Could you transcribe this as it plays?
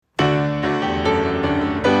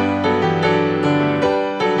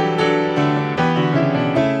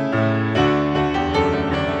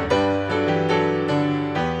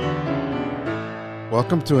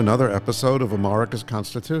Welcome to another episode of America's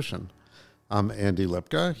Constitution. I'm Andy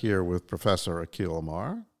Lipka, here with Professor Akhil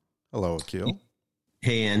Amar. Hello, Akhil.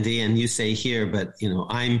 Hey, Andy, and you say here, but,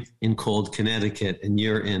 I'm in cold Connecticut and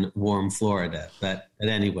you're in warm Florida. But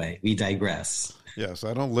anyway, we digress. Yes,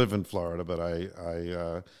 I don't live in Florida, but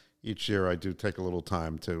I each year I do take a little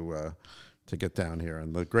time to get down here.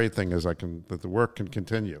 And the great thing is that the work can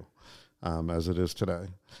continue as it is today.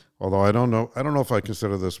 Although I don't know if I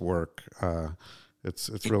consider this work.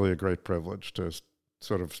 It's really a great privilege to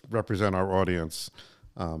sort of represent our audience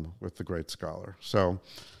with the great scholar. So,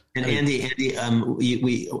 and Andy,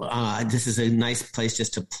 we this is a nice place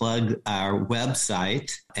just to plug our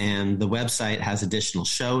website, and the website has additional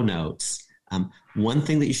show notes. One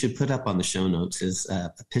thing that you should put up on the show notes is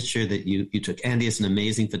a picture that you took. Andy is an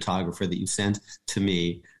amazing photographer that you sent to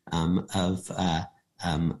me of a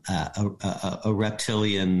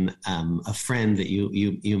reptilian, a friend that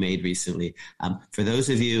you made recently. For those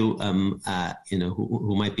of you,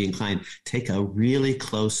 who might be inclined, take a really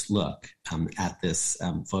close look at this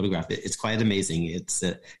photograph. It's quite amazing. It's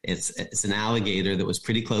an alligator that was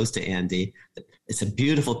pretty close to Andy. It's a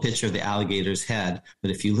beautiful picture of the alligator's head,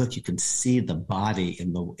 but if you look, you can see the body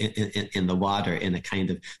in the water in a kind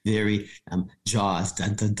of very Jaws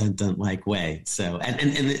dun dun dun dun like way. So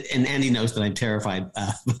and Andy knows that I'm terrified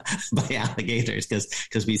by alligators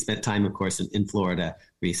because we spent time, of course, in Florida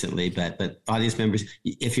recently. But audience members,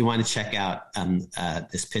 if you want to check out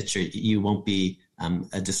this picture, you won't be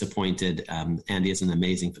disappointed. Andy is an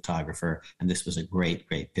amazing photographer, and this was a great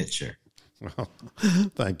picture. Well,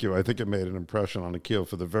 thank you. I think it made an impression on Akhil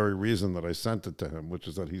for the very reason that I sent it to him, which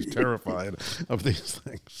is that he's terrified of these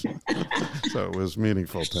things. So it was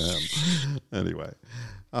meaningful to him. Anyway,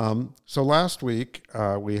 so last week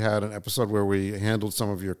we had an episode where we handled some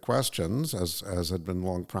of your questions, as had been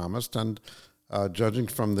long promised, and judging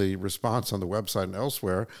from the response on the website and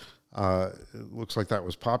elsewhere, it looks like that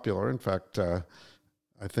was popular. In fact, I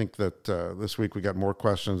think that this week we got more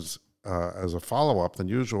questions as a follow-up than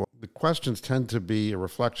usual. The questions tend to be a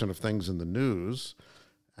reflection of things in the news,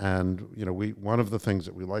 and one of the things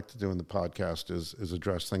that we like to do in the podcast is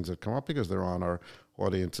address things that come up because they're on our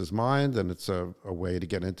audience's mind, and it's a way to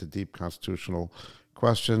get into deep constitutional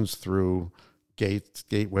questions through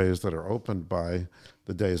gateways that are opened by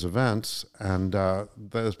the day's events. And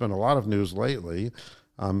there's been a lot of news lately,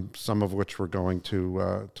 some of which we're going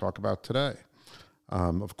to talk about today.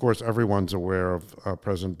 Of course, everyone's aware of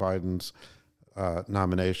President Biden's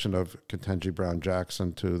nomination of Ketanji Brown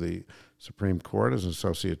Jackson to the Supreme Court as an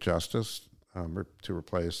Associate Justice to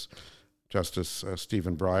replace Justice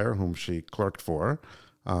Stephen Breyer, whom she clerked for,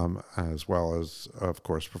 as well as, of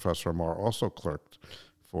course, Professor Amar also clerked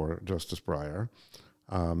for Justice Breyer.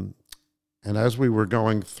 And as we were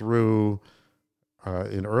going through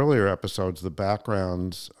in earlier episodes the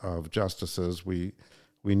backgrounds of justices, we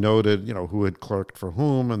noted, who had clerked for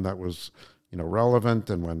whom, and that was, relevant.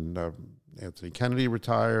 And when Anthony Kennedy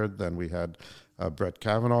retired, then we had Brett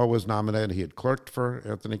Kavanaugh was nominated. He had clerked for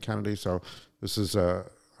Anthony Kennedy. So this is a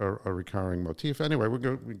recurring motif. Anyway, we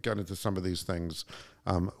get into some of these things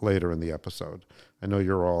later in the episode. I know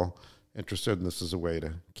you're all interested, and this is a way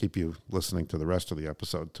to keep you listening to the rest of the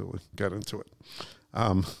episode till we get into it.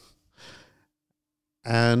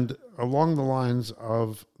 And along the lines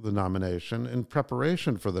of the nomination, in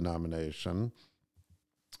preparation for the nomination,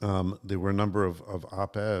 there were a number of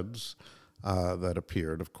op-eds that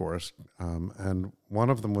appeared, of course, and one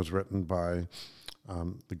of them was written by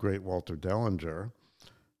the great Walter Dellinger.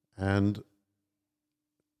 And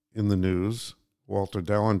in the news, Walter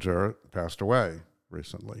Dellinger passed away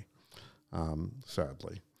recently,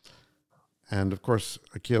 sadly. And, of course,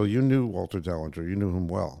 Akhil, you knew Walter Dellinger. You knew him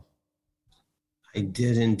well. I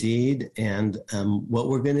did indeed. And what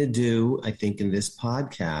we're going to do, I think, in this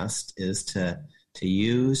podcast is to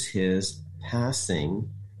use his passing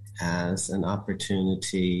as an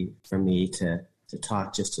opportunity for me to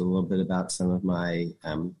talk just a little bit about some of my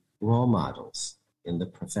role models in the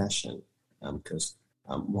profession, because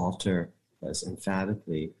Walter was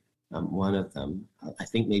emphatically one of them. I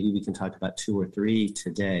think maybe we can talk about two or three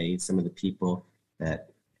today, some of the people that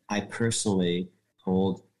I personally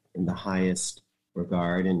hold in the highest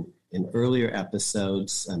regard. And in earlier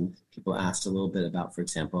episodes, people asked a little bit about, for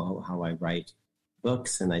example, how I write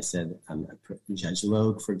books. And I said, Judge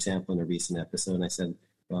Logue, for example, in a recent episode, and I said,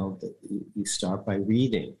 well, you start by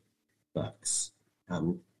reading books.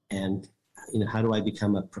 And how do I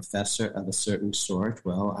become a professor of a certain sort?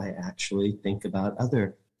 Well, I actually think about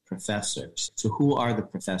other professors. So who are the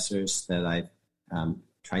professors that I've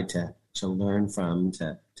tried to learn from,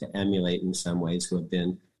 to emulate in some ways, who have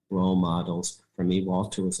been role models for For me,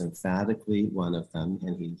 Walter was emphatically one of them,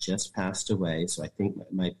 and he just passed away. So I think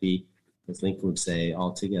it might be, as Lincoln would say,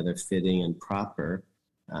 altogether fitting and proper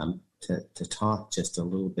to talk just a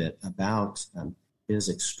little bit about his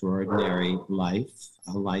extraordinary life,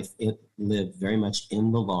 a life lived very much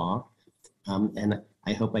in the law. And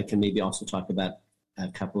I hope I can maybe also talk about a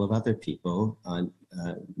couple of other people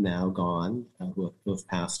now gone who have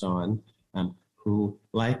passed on, who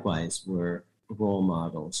likewise were role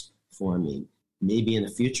models for me. Maybe in a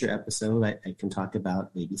future episode, I can talk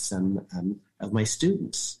about maybe some of my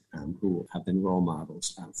students who have been role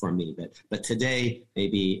models for me. But today,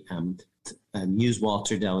 maybe use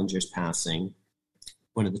Walter Dellinger's passing,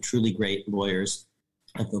 one of the truly great lawyers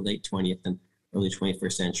of the late 20th and early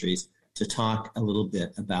 21st centuries, to talk a little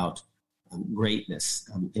bit about greatness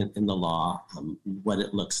in the law, what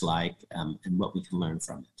it looks like, and what we can learn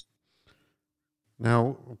from it.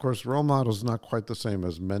 Now, of course, role models is not quite the same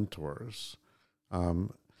as mentors.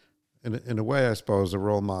 In a way, I suppose a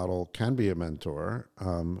role model can be a mentor,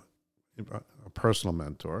 a personal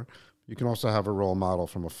mentor. You can also have a role model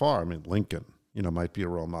from afar. I mean, Lincoln, might be a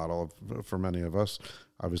role model for many of us.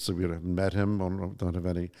 Obviously, we haven't met him, don't have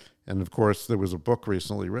any. And of course, there was a book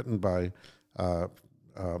recently written by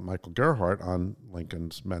Michael Gerhardt on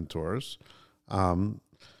Lincoln's mentors. So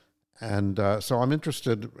I'm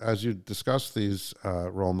interested, as you discuss these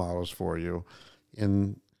role models for you,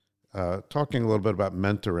 in talking a little bit about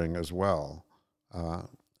mentoring as well,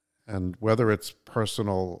 and whether it's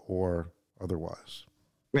personal or otherwise.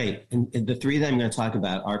 Great. And the three that I'm going to talk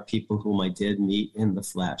about are people whom I did meet in the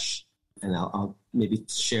flesh. And I'll maybe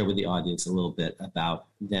share with the audience a little bit about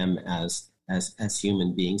them as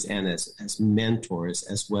human beings and as mentors,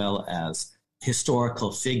 as well as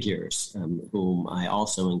historical figures whom I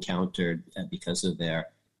also encountered because of their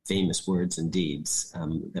famous words and deeds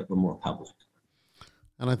that were more public.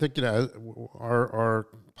 And I think our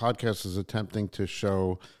podcast is attempting to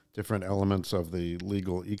show different elements of the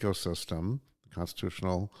legal ecosystem, the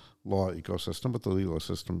constitutional law ecosystem, but the legal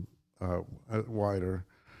system wider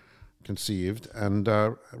conceived, and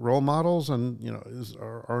role models, and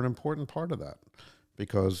are an important part of that,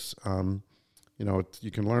 because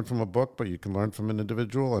you can learn from a book, but you can learn from an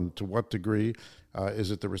individual. And to what degree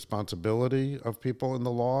is it the responsibility of people in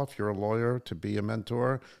the law, if you're a lawyer, to be a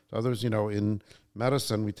mentor to others? In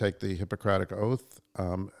medicine, we take the Hippocratic Oath,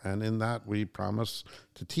 and in that we promise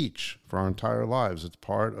to teach for our entire lives. It's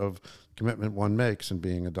part of commitment one makes in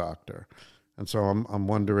being a doctor. And so I'm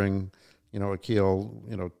wondering,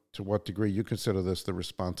 Akhil, to what degree you consider this the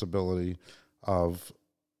responsibility of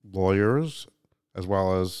lawyers as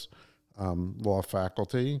well as law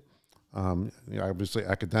faculty. Obviously,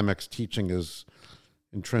 academics teaching is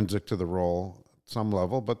intrinsic to the role at some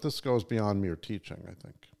level, but this goes beyond mere teaching, I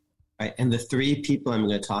think. Right. And the three people I'm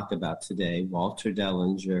going to talk about today, Walter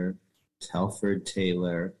Dellinger, Telford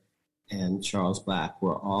Taylor, and Charles Black,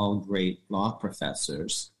 were all great law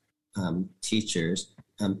professors, teachers.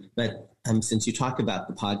 But since you talk about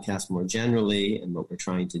the podcast more generally and what we're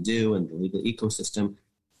trying to do and the legal ecosystem,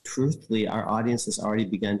 truthfully, our audience has already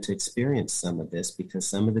begun to experience some of this, because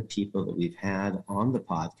some of the people that we've had on the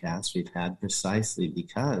podcast, we've had precisely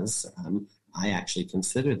because I actually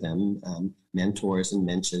consider them mentors and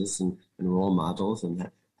mentors and role models. And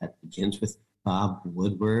that begins with Bob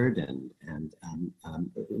Woodward and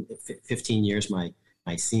 15 years my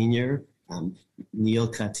senior,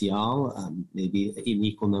 Neil Katyal, maybe an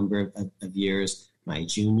equal number of years my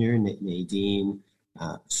junior, Nadine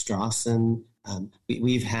Strawson.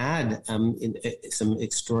 We've had some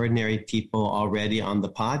extraordinary people already on the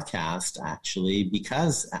podcast, actually,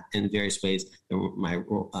 because in various ways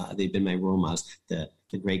they've been my role models.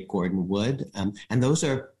 The great Gordon Wood, and those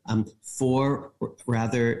are four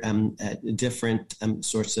rather different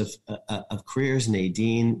sorts of careers.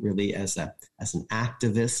 Nadine, really as an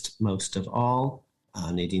activist, most of all.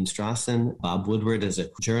 Nadine Strawson, Bob Woodward as a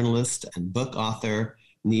journalist and book author.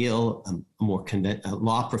 Neil, a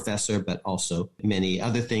law professor, but also many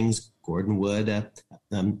other things. Gordon Wood,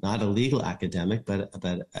 not a legal academic, but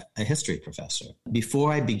a history professor.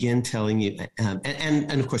 Before I begin telling you,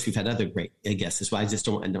 and of course we've had other great guests, so I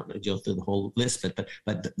don't go through the whole list,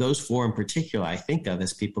 but those four in particular I think of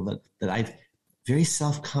as people that I've very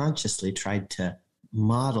self-consciously tried to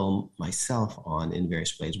model myself on in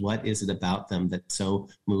various ways. What is it about them that so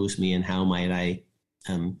moves me, and how might I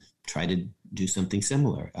try to do something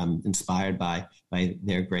similar, inspired by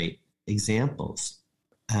their great examples.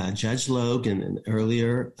 Judge Logue in an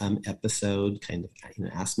earlier episode kind of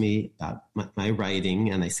asked me about my writing,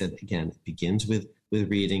 and I said, again, it begins with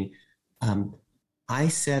reading. I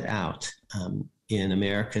set out in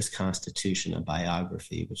America's Constitution, a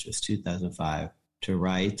biography, which was 2005, to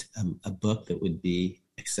write a book that would be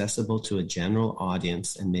accessible to a general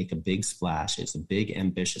audience and make a big splash. It's a big,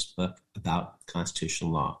 ambitious book about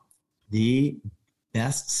constitutional law. The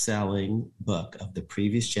best-selling book of the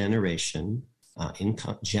previous generation in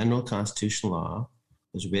general constitutional law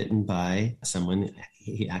was written by someone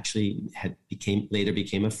he actually later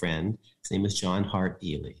became a friend. His name was John Hart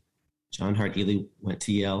Ely. John Hart Ely went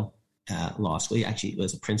to Yale Law School. He actually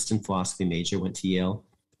was a Princeton philosophy major, went to Yale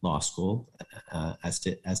Law School, as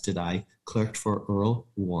did I, clerked for Earl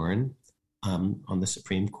Warren on the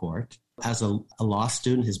Supreme Court. As a law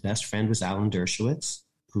student, his best friend was Alan Dershowitz,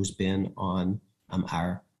 who's been on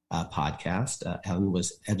our podcast. Alan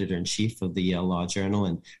was editor-in-chief of the Yale Law Journal,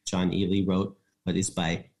 and John Ely wrote what is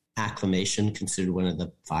by acclamation considered one of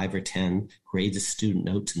the 5 or 10 greatest student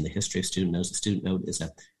notes in the history of student notes. A student note is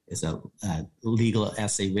a legal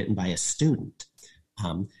essay written by a student.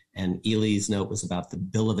 And Ely's note was about the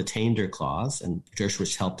Bill of Attainder clause, and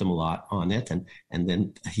Dershowitz helped him a lot on it. And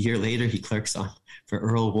then a year later, he clerks for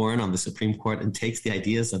Earl Warren on the Supreme Court and takes the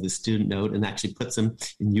ideas of his student note and actually puts them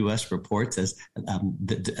in U.S. reports as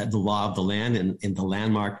the law of the land in the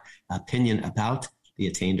landmark opinion about the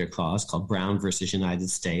Attainder clause called Brown versus United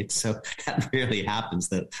States. So that rarely happens,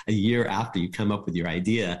 that a year after you come up with your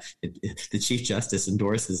idea, the Chief Justice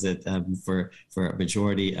endorses it for a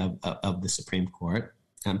majority of the Supreme Court.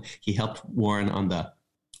 He helped Warren on the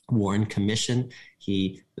Warren Commission.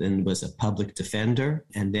 He then was a public defender,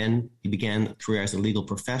 and then he began a career as a legal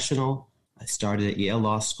professional. I started at Yale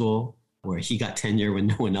Law School, where he got tenure when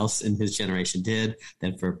no one else in his generation did.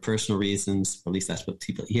 Then for personal reasons, or at least that's what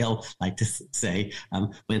people at Yale like to say,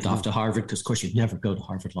 went off to Harvard, because of course you'd never go to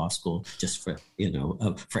Harvard Law School just for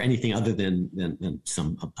anything other than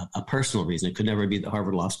a personal reason. It could never be that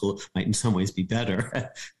Harvard Law School might in some ways be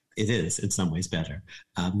better. It is in some ways better.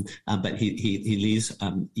 But he leaves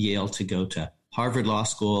Yale to go to Harvard Law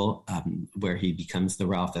School, where he becomes the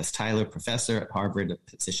Ralph S. Tyler Professor at Harvard, a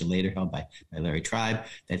position later held by Larry Tribe.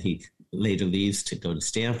 Then he later leaves to go to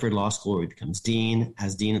Stanford Law School, where he becomes dean.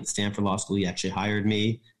 As dean at Stanford Law School, he actually hired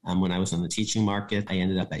me when I was on the teaching market. I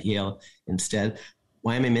ended up at Yale instead.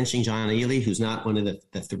 Why am I mentioning John Ely, who's not one of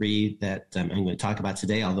the 3 that I'm going to talk about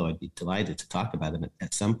today, although I'd be delighted to talk about him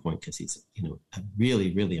at some point, because he's a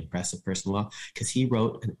really, really impressive person in law, because he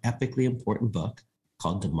wrote an epically important book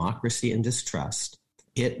called Democracy and Distrust.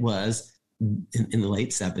 It was, in the late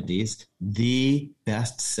 70s, the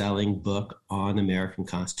best-selling book on American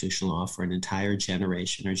constitutional law for an entire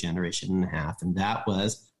generation or generation and a half, and that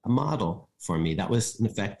was a model for me. That was, in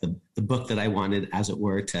effect, the book that I wanted, as it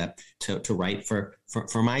were, to write for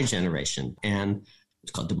my generation. And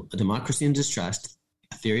it's called Democracy and Distrust,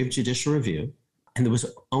 A Theory of Judicial Review. And there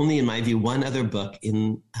was only, in my view, one other book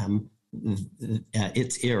in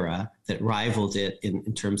its era that rivaled it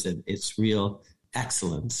in terms of its real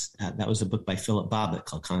excellence. That was a book by Philip Bobbitt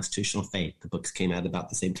called Constitutional Fate. The books came out about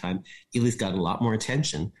the same time. Ely's got a lot more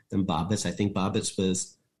attention than Bobbitt's. I think Bobbitt's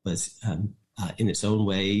was in its own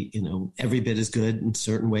way, every bit as good, in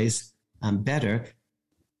certain ways better.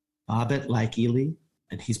 Bobbitt, like Ely,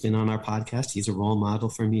 and he's been on our podcast, he's a role model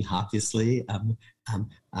for me, obviously.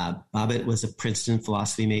 Bobbitt was a Princeton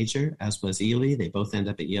philosophy major, as was Ely. They both end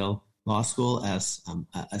up at Yale Law School as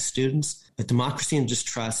students. But Democracy and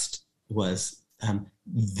Distrust was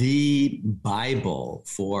the Bible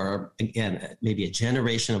for, again, maybe a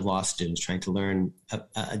generation of law students trying to learn,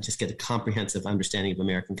 just get a comprehensive understanding of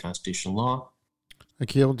American constitutional law.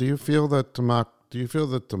 Akhil, do you feel that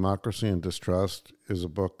Democracy and Distrust is a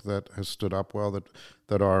book that has stood up well,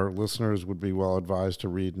 that our listeners would be well advised to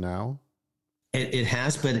read now? It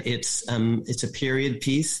has, but it's a period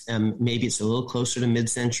piece. Maybe it's a little closer to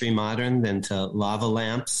mid-century modern than to Lava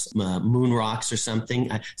Lamps, Moon Rocks or something.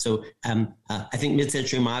 I think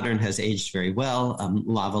mid-century modern has aged very well.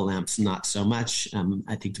 Lava Lamps, not so much.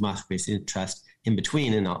 I think Democracy and Trust in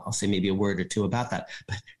between, and I'll say maybe a word or two about that.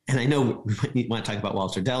 And I know we want to talk about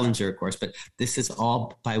Walter Dellinger, of course, but this is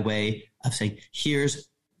all by way of saying, here's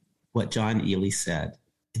what John Ely said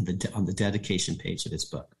on the dedication page of his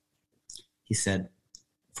book. He said,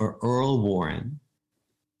 for Earl Warren,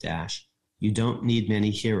 you don't need many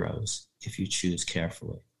heroes if you choose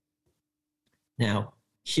carefully. Now,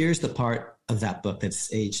 here's the part of that book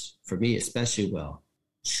that's aged, for me especially well.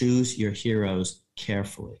 Choose your heroes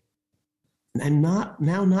carefully. And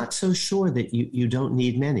I'm not so sure that you don't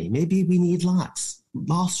need many. Maybe we need lots,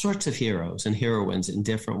 all sorts of heroes and heroines in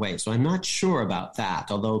different ways. So I'm not sure about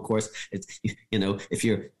that. Although, of course, it's, if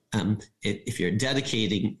you're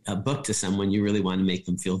dedicating a book to someone, you really want to make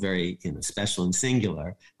them feel very special and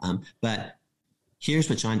singular. But here's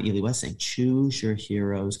what John Ely was saying: choose your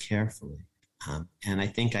heroes carefully. And I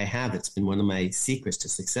think I have. It's been one of my secrets to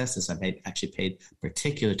success is I've actually paid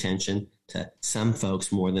particular attention to some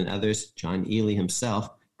folks more than others. John Ely himself,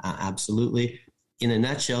 absolutely. In a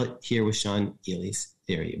nutshell, here was John Ely's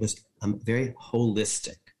theory. It was very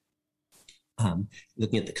holistic,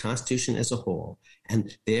 looking at the Constitution as a whole.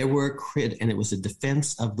 And there were and it was a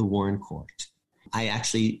defense of the Warren Court. I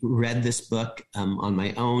actually read this book on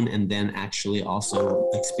my own, and then actually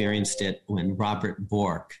also experienced it when Robert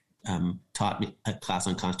Bork taught me a class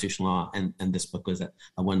on constitutional law, and this book was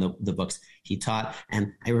one of the books he taught.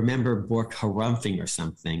 And I remember Bork harumphing or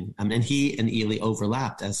something, and he and Ely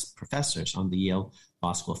overlapped as professors on the Yale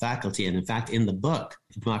Law School faculty. And in fact, in the book,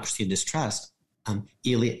 Democracy and Distrust,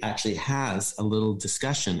 Ely actually has a little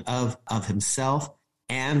discussion of himself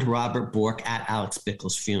and Robert Bork at Alex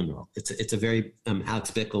Bickel's funeral. It's a very,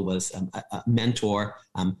 Alex Bickel was a mentor,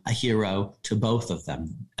 a hero to both of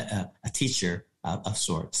them, a teacher of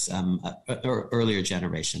sorts, earlier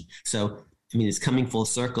generation. So, I mean, it's coming full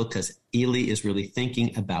circle because Ely is really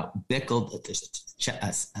thinking about Bickel.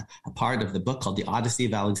 There's a part of the book called The Odyssey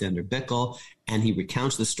of Alexander Bickel, and he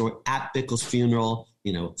recounts the story at Bickel's funeral,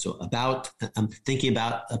 so about thinking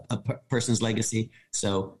about a person's legacy.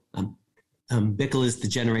 So Bickel is the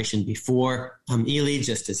generation before Ely,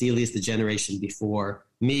 just as Ely is the generation before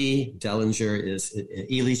me. Dellinger is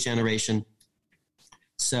Ely's generation.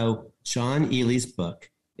 So John Ely's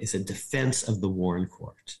book is a defense of the Warren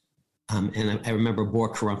Court. And I remember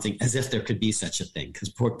Bork harumphing as if there could be such a thing, because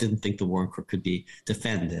Bork didn't think the Warren Court could be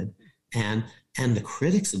defended. And the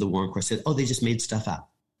critics of the Warren Court said, oh, they just made stuff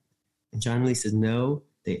up. And John Ely said, no,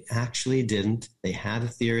 they actually didn't. They had a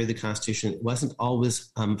theory of the Constitution. It wasn't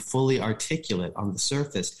always fully articulate on the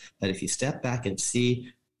surface, but if you step back and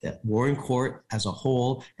see that Warren Court as a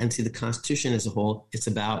whole and see the Constitution as a whole, it's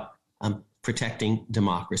about protecting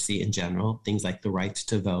democracy in general, things like the right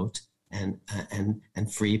to vote and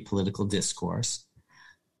free political discourse.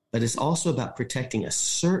 But it's also about protecting a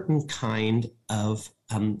certain kind of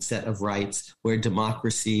set of rights where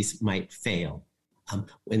democracies might fail.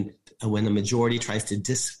 When a majority tries to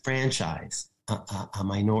disfranchise a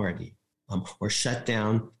minority or shut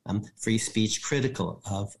down free speech critical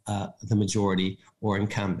of the majority or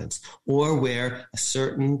incumbents, or where a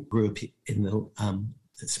certain group in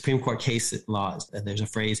the Supreme Court case laws, there's a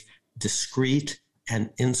phrase, discrete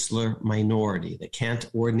and insular minority that can't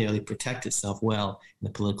ordinarily protect itself well in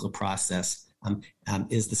the political process,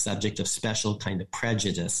 is the subject of special kind of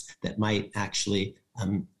prejudice that might actually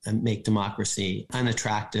make democracy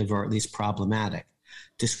unattractive or at least problematic.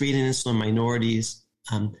 Discrete and insular minorities,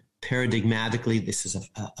 paradigmatically, this is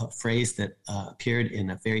a phrase that appeared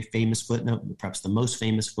in a very famous footnote, perhaps the most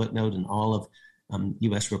famous footnote in all of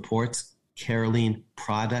U.S. reports, Caroline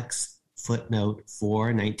Products, footnote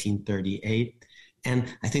 4, 1938.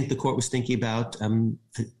 And I think the court was thinking about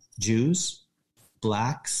Jews,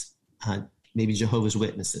 blacks, maybe Jehovah's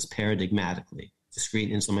Witnesses, paradigmatically. Discrete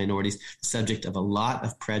and insular minorities, subject of a lot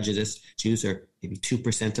of prejudice. Jews are maybe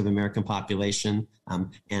 2% of American population,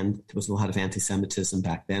 and there was a lot of anti-Semitism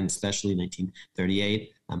back then, especially in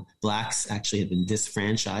 1938. Blacks actually had been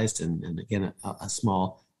disfranchised, and again, a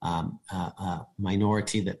small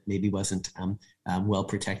minority that maybe wasn't well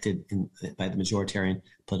protected by the majoritarian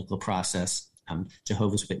political process.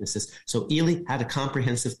 Jehovah's Witnesses. So Ely had a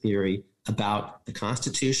comprehensive theory about the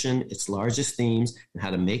Constitution, its largest themes, and how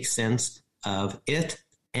to make sense of it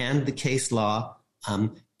and the case law.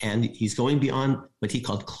 And he's going beyond what he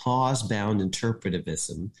called clause-bound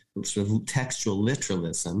interpretivism, sort of textual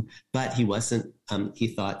literalism, but he wasn't, he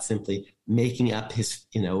thought, simply making up his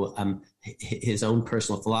own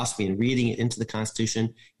personal philosophy and reading it into the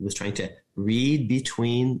Constitution. He was trying to read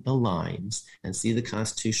between the lines and see the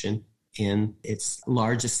Constitution in its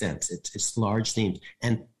largest sense, its large themes.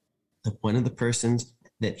 And one of the persons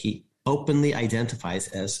that he openly identifies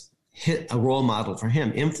as a role model for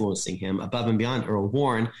him, influencing him above and beyond, Earl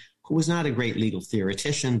Warren, who was not a great legal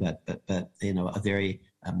theoretician, but a very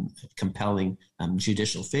compelling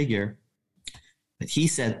judicial figure. But he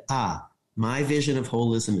said, my vision of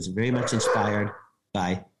holism is very much inspired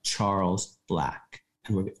by Charles Black.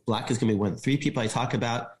 And Black is going to be one of the three people I talk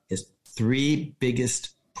about. His three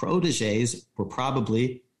biggest proteges were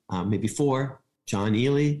probably maybe four: John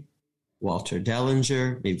Ely, Walter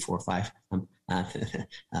Dellinger, maybe 4 or 5.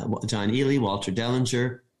 John Ely, Walter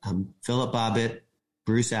Dellinger, Philip Bobbitt,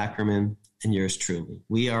 Bruce Ackerman, and yours truly.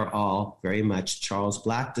 We are all very much Charles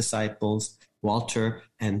Black disciples. Walter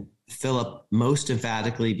and Philip most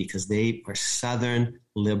emphatically because they were Southern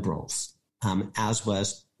liberals, as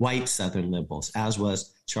was white Southern liberals, as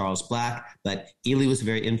was Charles Black. But Ely was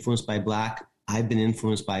very influenced by Black. I've been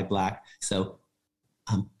influenced by Black. So,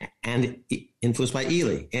 and influenced by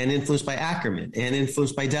Ely, and influenced by Ackerman, and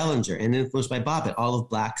influenced by Dellinger, and influenced by Bobbitt, all of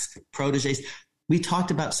Black's proteges. We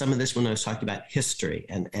talked about some of this when I was talking about history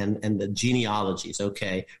and the genealogies.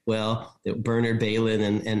 Okay, well, Bernard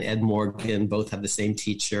Bailyn and Ed Morgan both have the same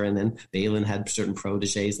teacher, and then Bailyn had certain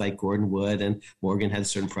proteges like Gordon Wood, and Morgan had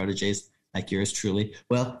certain proteges like yours truly.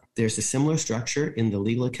 Well, there's a similar structure in the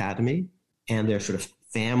legal academy, and there's sort of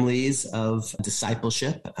families of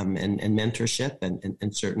discipleship and mentorship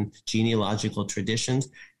and certain genealogical traditions.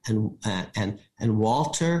 And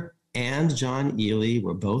Walter and John Ely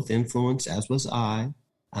were both influenced, as was I,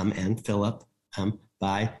 and Philip,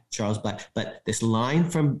 by Charles Black. But this line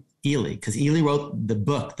from Ely, because Ely wrote the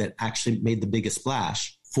book that actually made the biggest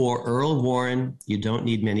splash, for Earl Warren, you don't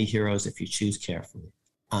need many heroes if you choose carefully.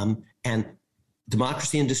 And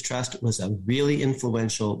Democracy and Distrust was a really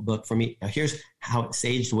influential book for me. Now, here's how it's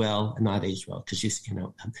aged well and not aged well, because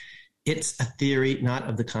it's a theory not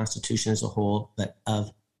of the Constitution as a whole, but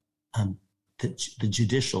of the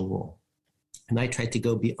judicial role. And I tried to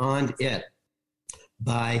go beyond it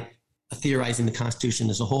by theorizing the Constitution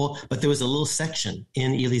as a whole. But there was a little section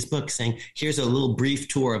in Ely's book saying, here's a little brief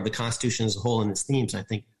tour of the Constitution as a whole and its themes. And I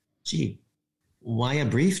think, gee, why a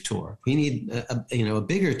brief tour? We need a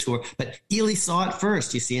bigger tour. But Ely saw it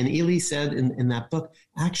first, you see. And Ely said in that book,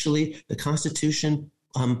 actually, the Constitution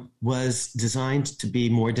was designed to be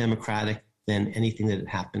more democratic than anything that had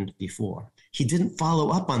happened before. He didn't follow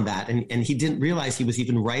up on that, and he didn't realize he was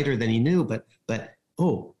even righter than he knew. But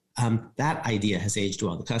that idea has aged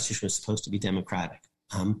well. The Constitution was supposed to be democratic.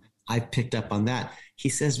 I picked up on that. He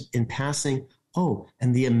says in passing,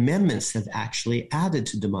 and the amendments have actually added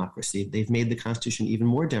to democracy. They've made the Constitution even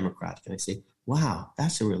more democratic. And I say, wow,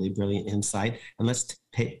 that's a really brilliant insight. And let's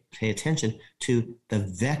pay attention to the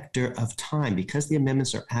vector of time. Because the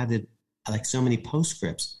amendments are added like so many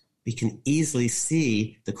postscripts, we can easily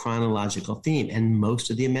see the chronological theme. And most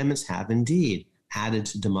of the amendments have indeed added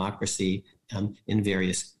to democracy in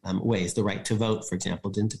various ways. The right to vote, for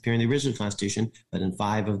example, didn't appear in the original Constitution, but in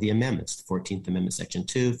 5 of the amendments: the 14th Amendment, Section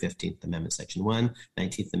 2, 15th Amendment, Section 1,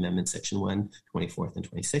 19th Amendment, Section 1, 24th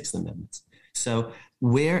and 26th Amendments. So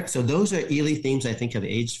those are Ely themes I think have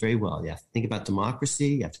aged very well. You have to think about democracy.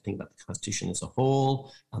 You have to think about the Constitution as a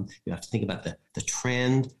whole. You have to think about the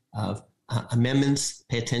trend of amendments.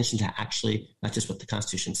 Pay attention to actually not just what the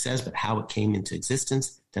Constitution says, but how it came into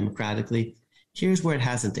existence democratically. Here's where it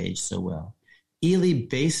hasn't aged so well. Ely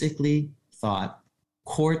basically thought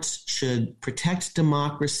courts should protect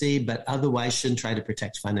democracy, but otherwise shouldn't try to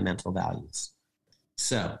protect fundamental values.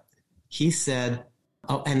 So he said,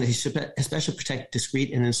 and they should especially protect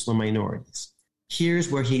discrete and insular minorities. Here's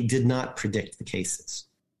where he did not predict the cases.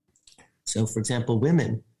 So, for example,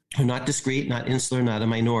 women are not discrete, not insular, not a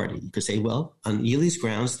minority. You could say, well, on Ely's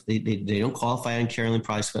grounds, they don't qualify on Carolyn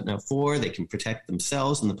Price footnote 4. They can protect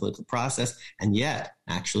themselves in the political process. And yet,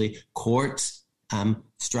 actually, courts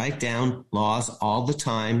strike down laws all the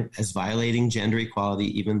time as violating gender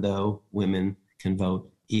equality, even though women can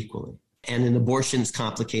vote equally. And in abortion, it's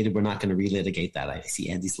complicated. We're not going to relitigate that. I see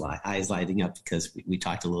Andy's eyes lighting up because we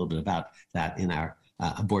talked a little bit about that in our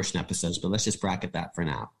abortion episodes, but let's just bracket that for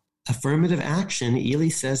now. Affirmative action, Ely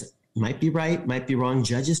says, might be right, might be wrong.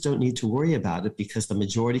 Judges don't need to worry about it because the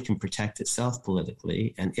majority can protect itself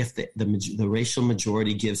politically. And if the racial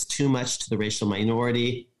majority gives too much to the racial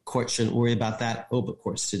minority, courts shouldn't worry about that. But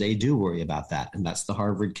courts today do worry about that. And that's the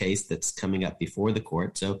Harvard case that's coming up before the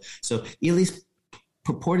court. So Ely's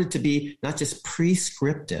purported to be not just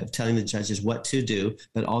prescriptive, telling the judges what to do,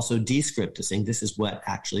 but also descriptive, saying this is what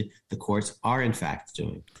actually the courts are in fact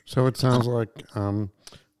doing. So it sounds like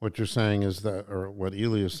what you're saying is that, or what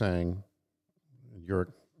Ely is saying,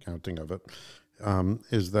 your counting of it,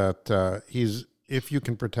 is that if you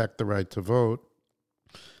can protect the right to vote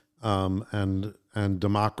and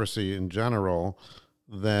democracy in general,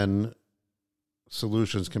 then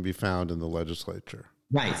solutions can be found in the legislature.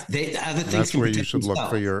 Right. Other things that's where you should look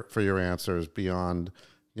for your answers beyond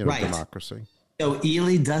democracy. So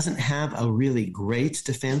Ely doesn't have a really great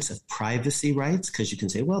defense of privacy rights because you can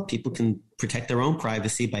say, well, people can protect their own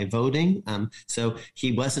privacy by voting. So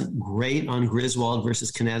he wasn't great on Griswold versus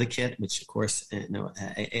Connecticut, which of course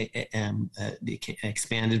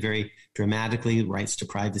expanded very dramatically rights to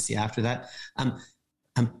privacy after that.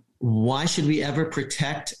 Why should we ever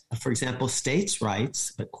protect, for example, states'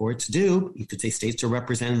 rights? But courts do. You could say states are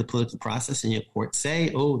represented in the political process, and yet courts say,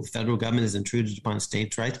 the federal government has intruded upon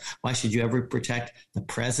states' rights. Why should you ever protect the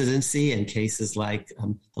presidency in cases like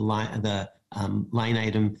the line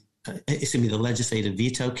item it's going to be the legislative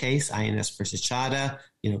veto case, INS versus Chadha.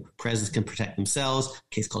 Presidents can protect themselves.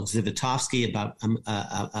 A case called Zivotofsky about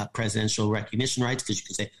presidential recognition rights, because you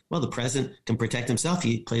can say, well, the president can protect himself.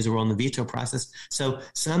 He plays a role in the veto process. So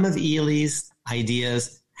some of Ely's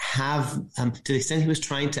ideas have, to the extent he was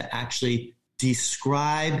trying to actually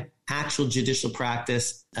describe actual judicial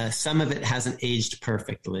practice, some of it hasn't aged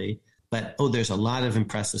perfectly. But, there's a lot of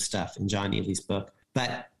impressive stuff in John Ely's book.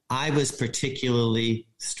 But I was particularly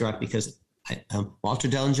struck because Walter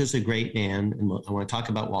Dellinger is a great man, and I want to talk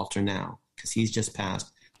about Walter now because he's just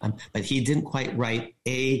passed. But he didn't quite write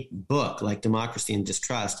a book like Democracy and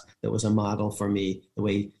Distrust that was a model for me the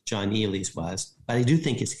way John Ely's was. But I do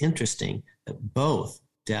think it's interesting that both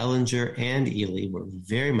Dellinger and Ely were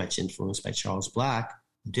very much influenced by Charles Black,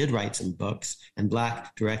 who did write some books, and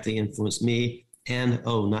Black directly influenced me. And,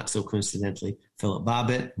 not so coincidentally, Philip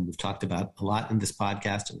Bobbitt, who we've talked about a lot in this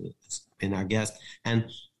podcast and has been our guest, and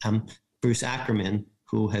Bruce Ackerman,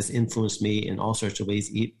 who has influenced me in all sorts of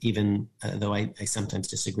ways, even though I sometimes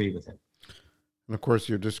disagree with him. And of course,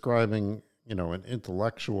 you're describing, an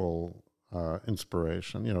intellectual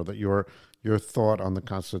inspiration, that your thought on the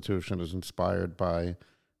Constitution is inspired by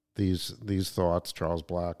these thoughts, Charles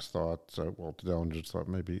Black's thoughts, Walter Dellinger's thought,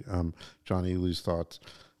 maybe John Ely's thoughts.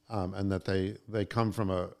 And that they come from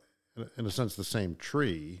in a sense, the same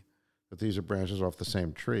tree, that these are branches off the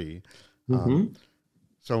same tree. Mm-hmm.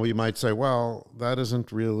 So we might say, well, that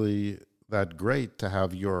isn't really that great to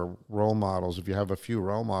have your role models. If you have a few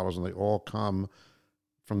role models and they all come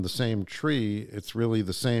from the same tree, it's really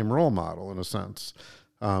the same role model in a sense.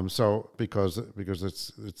 So because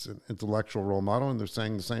it's an intellectual role model and they're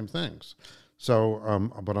saying the same things.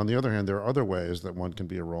 So, but on the other hand, there are other ways that one can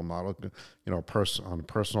be a role model, on a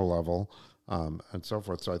personal level, and so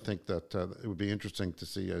forth. So I think that it would be interesting to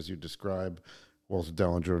see, as you describe Walter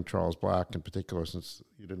Dellinger and Charles Black in particular, since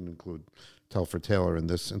you didn't include Telford Taylor in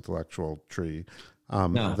this intellectual tree.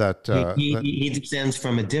 No, he descends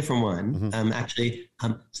from a different one, mm-hmm. Actually.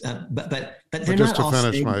 But just to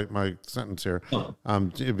finish my sentence here,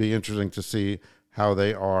 it'd be interesting to see how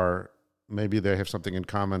they are. Maybe they have something in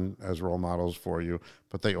common as role models for you,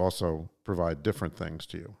 but they also provide different things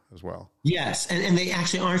to you as well. Yes, and they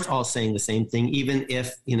actually aren't all saying the same thing, even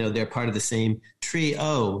if they're part of the same tree.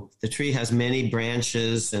 The tree has many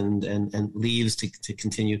branches and leaves to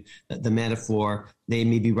continue the metaphor. They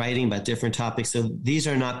may be writing about different topics, so these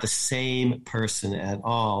are not the same person at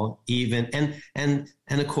all. Even and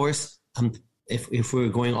of course, if we're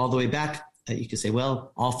going all the way back. You could say,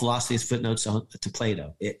 well, all philosophy is footnotes to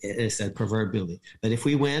Plato. It said proverbially. But if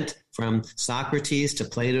we went from Socrates to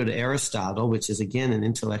Plato to Aristotle, which is, again, an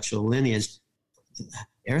intellectual lineage,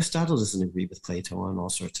 Aristotle doesn't agree with Plato on all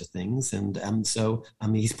sorts of things. And so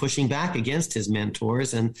he's pushing back against his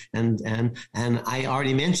mentors. And I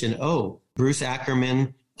already mentioned, Bruce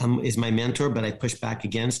Ackerman is my mentor, but I push back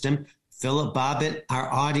against him. Philip Bobbitt,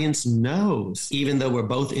 our audience knows, even though we're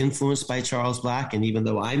both influenced by Charles Black, and even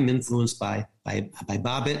though I'm influenced by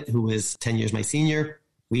Bobbitt, who is 10 years my senior,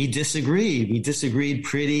 we disagreed. We disagreed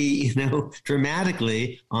pretty,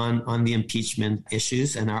 dramatically on the impeachment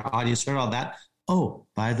issues, and our audience heard all that.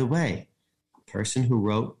 By the way, the person who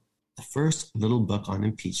wrote the first little book on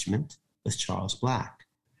impeachment was Charles Black.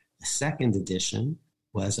 The second edition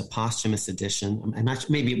was a posthumous edition.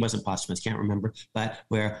 Maybe it wasn't posthumous, can't remember, but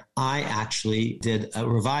where I actually did a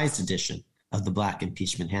revised edition of the Black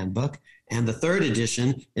Impeachment Handbook. And the third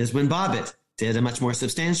edition is when Bobbitt did a much more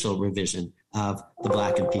substantial revision of the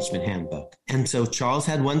Black Impeachment Handbook. And so Charles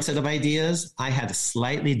had one set of ideas. I had a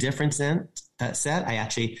slightly different set. I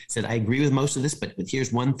actually said, I agree with most of this, but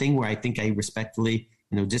here's one thing where I think I respectfully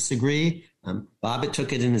disagree. Bobbitt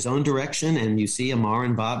took it in his own direction, and you see Amar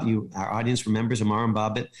and Bob, our audience remembers Amar and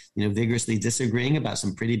Bobbitt, vigorously disagreeing about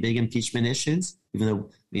some pretty big impeachment issues, even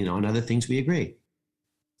though, on other things we agree.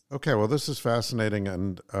 Okay, well, this is fascinating,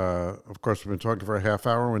 and of course, we've been talking for a half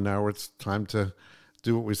hour, and now it's time to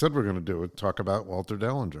do what we said we're going to do, talk about Walter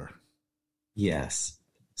Dellinger. Yes.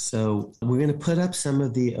 So we're going to put up some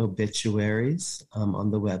of the obituaries on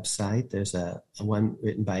the website. There's a one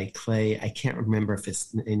written by Clay. I can't remember if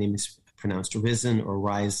his name is pronounced Risen or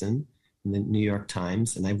Risen in the New York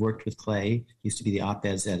Times. And I've worked with Clay. He used to be the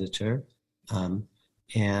op-eds editor.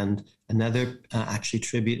 And another actually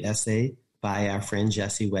tribute essay by our friend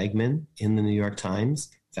Jesse Wegman in the New York Times.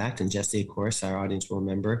 In fact, and Jesse, of course, our audience will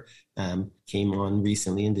remember, came on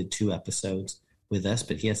recently and did 2 episodes with us.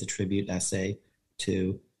 But he has a tribute essay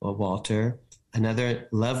to Walter. Another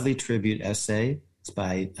lovely tribute essay is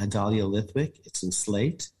by Dahlia Lithwick. It's in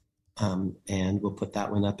Slate, and we'll put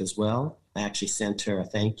that one up as well. I actually sent her a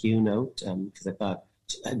thank you note because I thought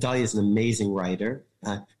Dahlia is an amazing writer,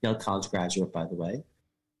 Yale College graduate, by the way.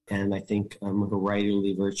 And I think her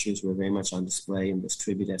writerly virtues were very much on display in this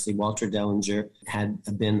tribute essay. Walter Dellinger had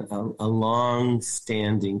been a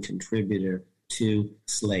long-standing contributor to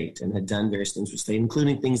Slate and had done various things with Slate,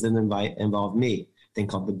 including things that involved me, a thing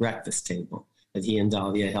called The Breakfast Table, that he and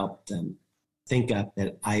Dahlia helped think up,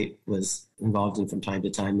 that I was involved in from time to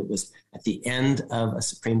time. It was at the end of a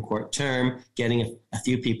Supreme Court term, getting a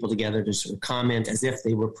few people together to sort of comment as if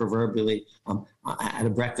they were proverbially at a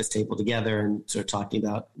breakfast table together and sort of talking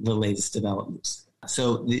about the latest developments.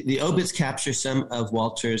 So the obits capture some of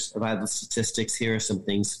Walter's vital statistics. Here are some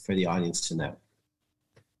things for the audience to know.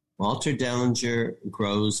 Walter Dellinger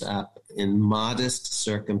grows up in modest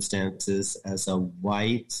circumstances as a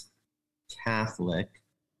white Catholic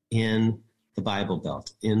in the Bible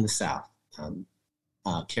Belt in the South,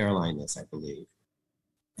 Carolinas, I believe.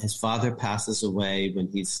 His father passes away when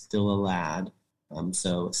he's still a lad,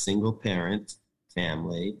 so a single parent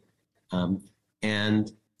family.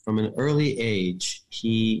 And from an early age,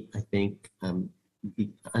 he, I think, he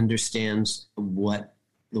understands what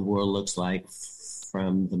the world looks like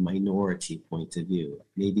from the minority point of view,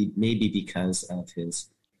 maybe because of his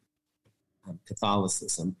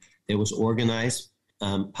Catholicism. There was organized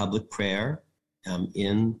public prayer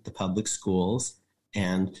in the public schools,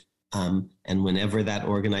 and whenever that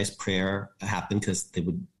organized prayer happened, because they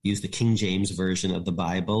would use the King James version of the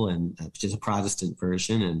Bible, and which is a Protestant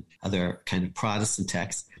version, and other kind of Protestant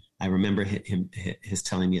texts. I remember his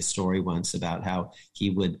telling me a story once about how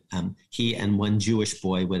he and one Jewish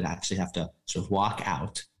boy would actually have to sort of walk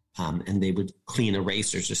out, and they would clean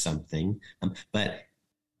erasers or something, but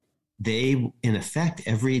they, in effect,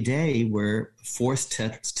 every day were forced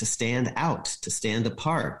to stand out, to stand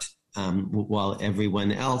apart, while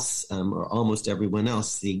everyone else, or almost everyone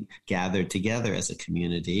else, gathered together as a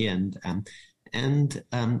community, and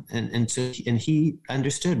he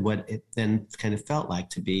understood what it then kind of felt like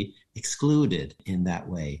to be excluded in that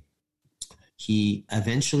way. He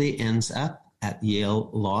eventually ends up at Yale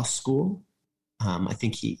Law School. I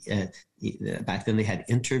think he back then they had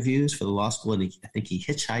interviews for the law school, and I think he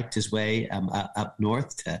hitchhiked his way up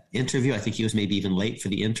north to interview. I think he was maybe even late for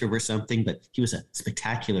the interview or something, but he was a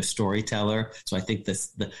spectacular storyteller. So I think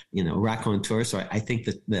raconteur. So I think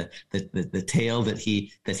that the tale that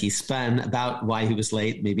he spun about why he was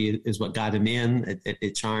late maybe is what got him in.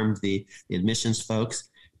 It charmed the admissions folks.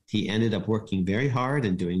 He ended up working very hard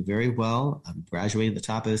and doing very well, graduating at the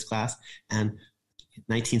top of his class, and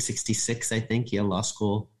 1966, I think, Yale Law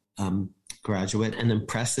School graduate, and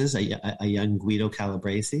impresses a young Guido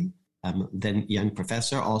Calabresi, then young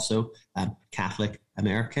professor, also Catholic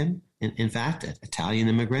American, in fact, an Italian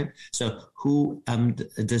immigrant. So who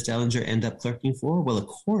does Dellinger end up clerking for? Well, of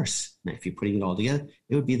course, if you're putting it all together,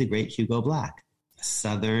 it would be the great Hugo Black, a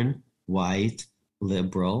Southern, white,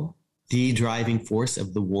 liberal, the driving force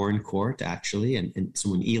of the Warren Court, actually. And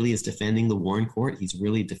so when Ely is defending the Warren Court, he's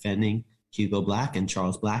really defending Hugo Black, and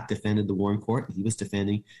Charles Black defended the Warren Court. He was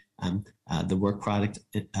defending the work product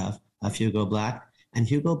of Hugo Black. And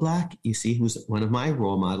Hugo Black, you see, who's one of my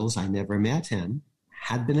role models, I never met him,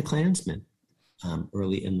 had been a Klansman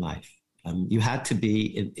early in life. You had to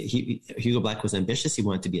be, Hugo Black was ambitious. He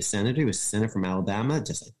wanted to be a senator. He was a senator from Alabama,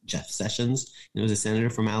 just like Jeff Sessions. He was a senator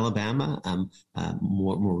from Alabama,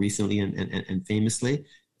 more recently and famously.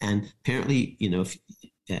 And apparently,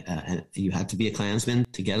 you had to be a Klansman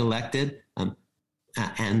to get elected.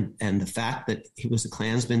 And the fact that he was a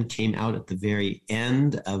Klansman came out at the very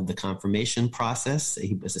end of the confirmation process.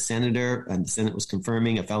 He was a senator, and the Senate was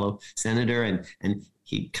confirming a fellow senator, and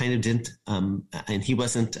he kind of didn't, and he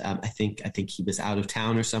wasn't, I think he was out of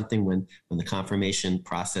town or something when the confirmation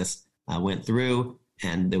process went through,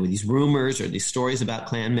 and there were these rumors or these stories about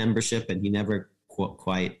Klan membership, and he never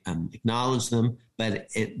quite acknowledged them, but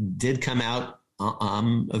it did come out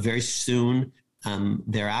very soon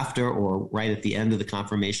thereafter, or right at the end of the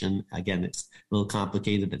confirmation. Again, it's a little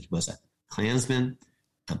complicated, but he was a Klansman.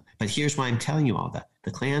 But here's why I'm telling you all that.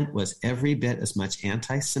 The Klan was every bit as much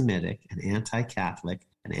anti-Semitic and anti-Catholic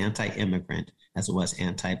and anti-immigrant as it was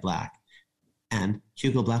anti-Black. And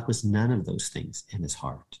Hugo Black was none of those things in his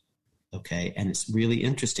heart. Okay, and it's really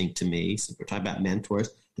interesting to me, since we're talking about mentors,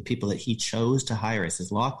 the people that he chose to hire as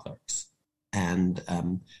his law clerks. And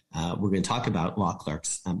we're going to talk about law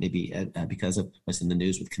clerks, maybe because of what's in the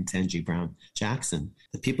news with Ketanji Brown Jackson.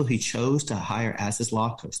 The people he chose to hire as his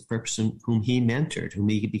law clerks, the person whom he mentored, whom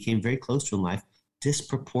he became very close to in life,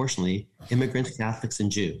 disproportionately immigrants, Catholics,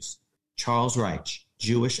 and Jews. Charles Reich,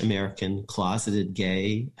 Jewish American, closeted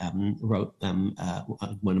gay, wrote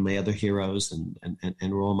one of my other heroes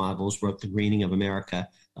and role models, wrote The Greening of America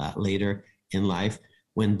later in life.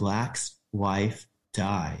 when Black's wife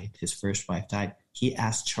died, his first wife died, he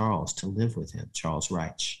asked Charles to live with him, Charles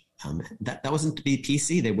Reich. That wasn't to be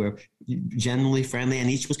PC. They were genuinely friendly,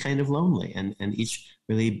 and each was kind of lonely, and each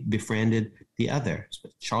really befriended the other.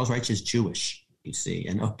 Charles Reich is Jewish, you see,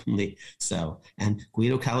 and openly so. And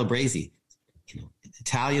Guido Calabresi,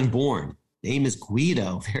 Italian born, name is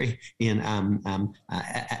Guido, very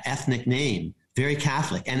ethnic name, very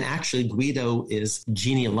Catholic. And actually, Guido is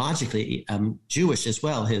genealogically Jewish as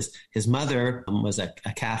well. His mother was a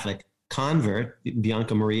Catholic convert,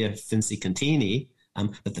 Bianca Maria Finzi-Contini.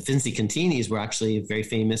 But the Finzi-Continis were actually a very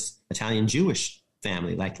famous Italian Jewish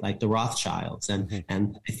family, like the Rothschilds.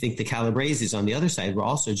 And I think the Calabreses on the other side were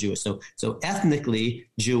also Jewish. So ethnically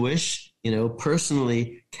Jewish,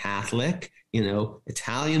 personally Catholic,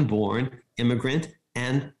 Italian born immigrant.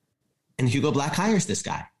 And Hugo Black hires this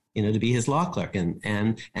guy, to be his law clerk.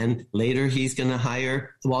 And later he's going to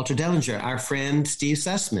hire Walter Dellinger, our friend Steve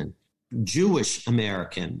Sussman, Jewish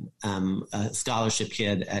American scholarship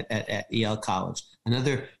kid at Yale College,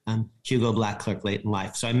 another Hugo Black clerk late in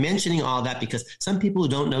life. So I'm mentioning all that because some people who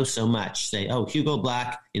don't know so much say, oh, Hugo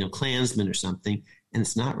Black, Klansman or something, and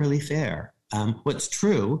it's not really fair. What's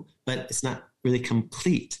true, but it's not really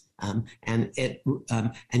complete. And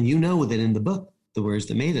you know that in the book, The Words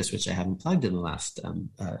That Made Us, which I haven't plugged in the last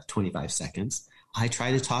 25 seconds, I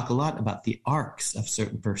try to talk a lot about the arcs of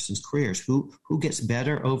certain persons' careers, who gets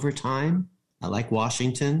better over time, like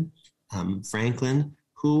Washington, Franklin,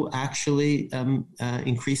 who actually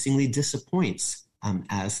increasingly disappoints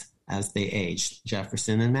as they age,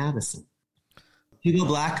 Jefferson and Madison. Hugo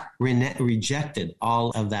Black rejected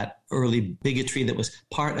all of that early bigotry that was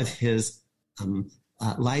part of his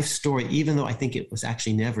life story, even though I think it was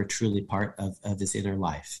actually never truly part of his inner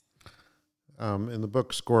life. In the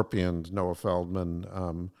book Scorpions, Noah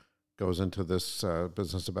Feldman goes into this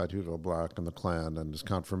business about Hugo Black and the Klan and his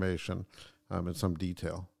confirmation in some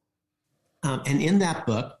detail. And in that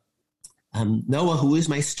book, Noah, who is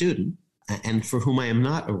my student, and for whom I am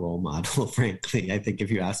not a role model, frankly, I think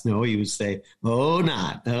if you ask Noah, he would say,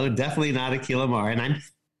 definitely not Akhil Amar. And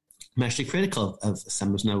I'm actually critical of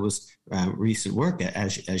some of Noah's recent work,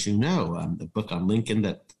 as you know, the book on Lincoln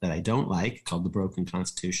that I don't like, called The Broken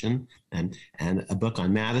Constitution, and a book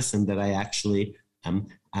on Madison that I actually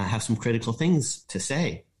have some critical things to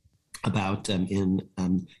say about in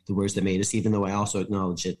The Words That Made Us, even though I also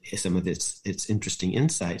acknowledge some of its interesting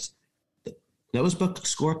insights. Noah's book,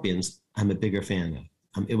 Scorpions, I'm a bigger fan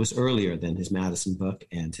of. It was earlier than his Madison book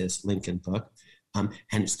and his Lincoln book. And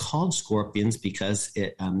it's called Scorpions because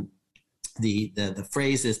it the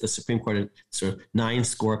phrase is the Supreme Court had sort of 9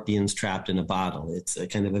 scorpions trapped in a bottle. It's a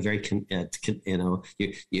kind of a very,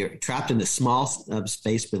 you're trapped in this small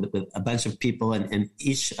space with a bunch of people, and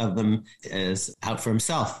each of them is out for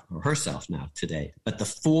himself or herself now today. But the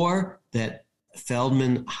 4 that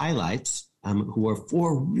Feldman highlights, who are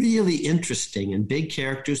 4 really interesting and big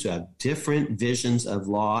characters who have different visions of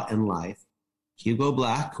law and life. Hugo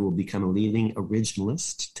Black, who will become a leading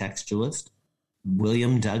originalist, textualist.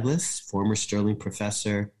 William Douglas, former Sterling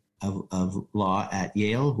professor of law at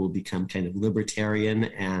Yale, who will become kind of libertarian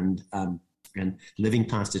and living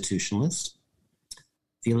constitutionalist.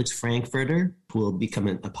 Felix Frankfurter, who will become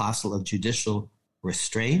an apostle of judicial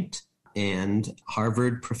restraint and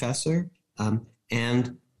Harvard professor,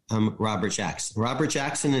 and Robert Jackson. Robert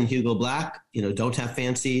Jackson and Hugo Black, don't have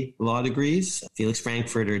fancy law degrees. Felix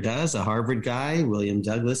Frankfurter does, a Harvard guy. William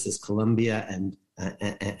Douglas is Columbia and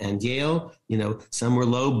Yale. Some were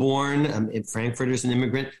low-born. Frankfurter's an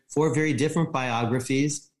immigrant. 4 very different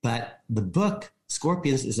biographies, but the book,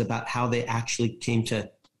 Scorpions, is about how they actually came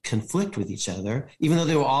to conflict with each other, even though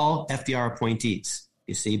they were all FDR appointees,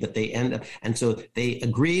 you see, but they end up, and so they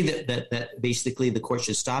agree that basically the court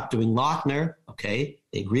should stop doing Lochner, okay?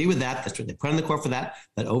 They agree with that. That's what they put on the court for that.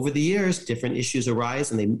 But over the years, different issues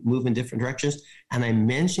arise and they move in different directions. And I'm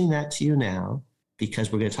mentioning that to you now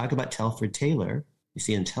because we're going to talk about Telford Taylor. You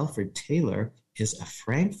see, and Telford Taylor is a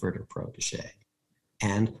Frankfurter protege.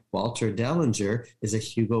 And Walter Dellinger is a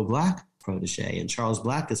Hugo Black protege. And Charles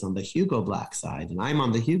Black is on the Hugo Black side. And I'm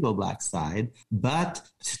on the Hugo Black side. But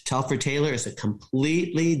Telford Taylor is a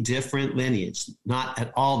completely different lineage. Not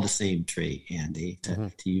at all the same tree, Andy,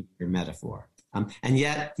 to use your metaphor. And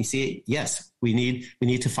yet, you see, yes, we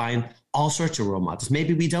need to find all sorts of role models.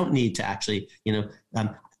 Maybe we don't need to actually,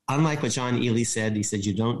 unlike what John Ely said, he said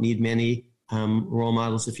you don't need many role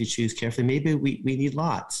models if you choose carefully. Maybe we need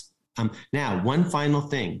lots. Now, one final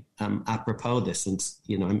thing apropos of this, since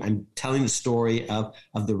I'm telling the story of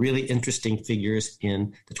the really interesting figures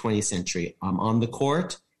in the 20th century on the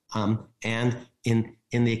court and in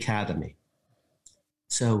the academy.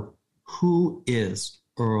 So, who is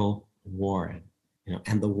Earl Warren,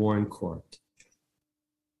 and the Warren Court.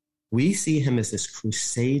 We see him as this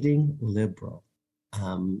crusading liberal,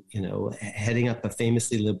 heading up a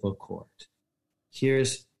famously liberal court.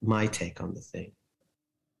 Here's my take on the thing.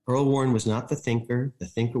 Earl Warren was not the thinker. The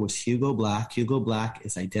thinker was Hugo Black. Hugo Black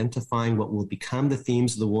is identifying what will become the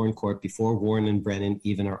themes of the Warren Court before Warren and Brennan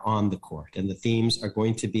even are on the court. And the themes are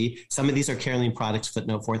going to be, some of these are Caroline Product's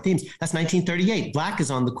footnote 4 themes. That's 1938. Black is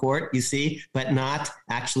on the court, you see, but not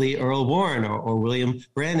actually Earl Warren or William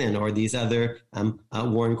Brennan or these other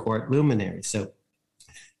Warren Court luminaries. So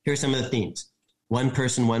here are some of the themes. One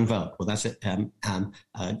person, one vote. Well, that's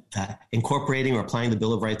incorporating or applying the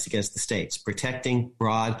Bill of Rights against the states, protecting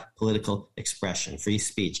broad political expression, free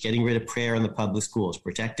speech, getting rid of prayer in the public schools,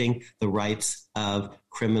 protecting the rights of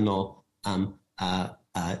criminal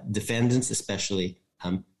defendants, especially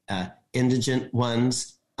indigent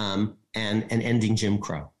ones, and ending Jim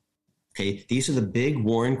Crow. Okay, these are the big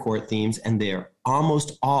Warren Court themes, and they're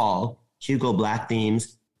almost all Hugo Black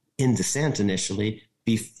themes in dissent initially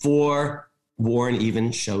before Warren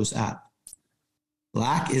even shows up.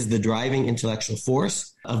 Black is the driving intellectual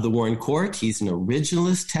force of the Warren Court. He's an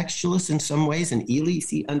originalist, textualist in some ways, and Ely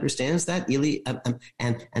understands that. Ely,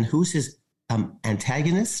 and who's his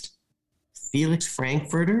antagonist? Felix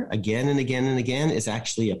Frankfurter, again and again and again, is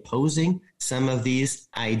actually opposing some of these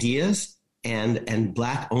ideas, and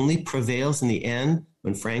Black only prevails in the end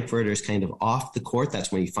when Frankfurter is kind of off the court.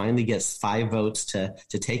 That's when he finally gets 5 votes to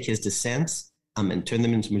take his dissents and turn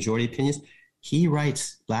them into majority opinions. He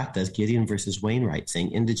writes, Black does, Gideon versus Wainwright,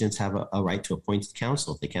 saying indigents have a right to appointed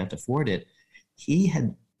counsel if they can't afford it. He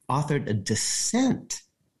had authored a dissent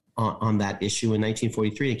on that issue in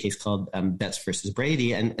 1943, a case called Betts versus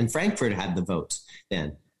Brady, and Frankfurt had the votes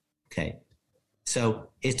then. Okay, so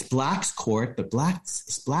it's Black's court, but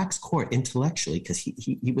it's Black's court intellectually because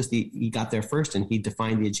he got there first and he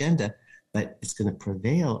defined the agenda, but it's going to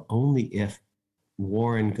prevail only if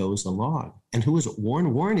Warren goes along. And who is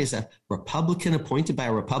Warren? Warren is a Republican appointed by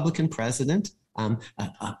a Republican president,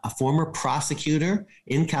 a former prosecutor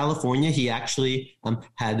in California. He actually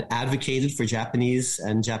had advocated for Japanese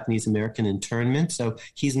and Japanese American internment. So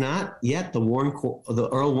he's not yet the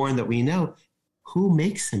Earl Warren that we know. Who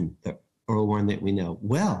makes him the Earl Warren that we know?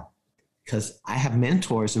 Well, because I have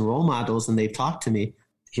mentors and role models, and they've talked to me.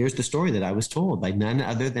 Here's the story that I was told by none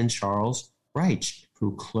other than Charles Reich,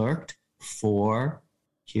 who clerked for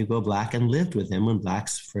Hugo Black and lived with him when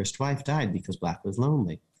Black's first wife died because Black was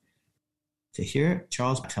lonely. To hear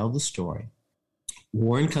Charles tell the story,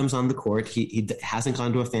 Warren comes on the court. He hasn't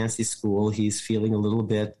gone to a fancy school. He's feeling a little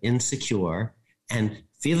bit insecure. And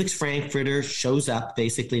Felix Frankfurter shows up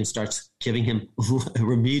basically and starts giving him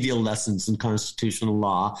remedial lessons in constitutional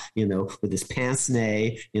law, with his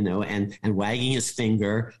pince-nez, and wagging his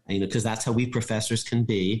finger, because that's how we professors can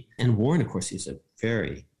be. And Warren, of course, he's a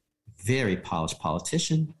very, very polished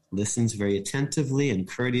politician, listens very attentively and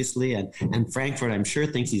courteously. And Frankfurt, I'm sure,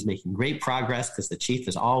 thinks he's making great progress because the chief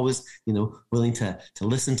is always, willing to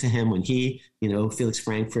listen to him when he, Felix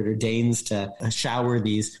Frankfurter, deigns to shower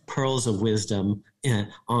these pearls of wisdom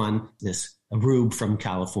on this rube from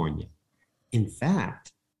California. In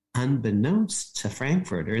fact, unbeknownst to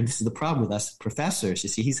Frankfurter, and this is the problem with us professors, you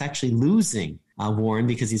see, he's actually losing Warren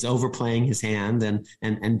because he's overplaying his hand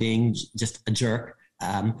and being just a jerk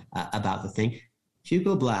about the thing.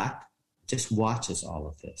 Hugo Black just watches all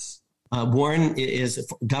of this. Warren is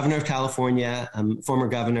governor of California, former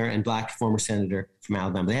governor, and Black, former senator from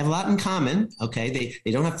Alabama. They have a lot in common, okay?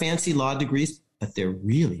 They don't have fancy law degrees, but they're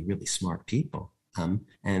really, really smart people.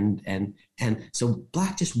 And so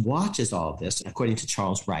Black just watches all of this, according to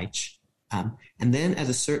Charles Reich. And then at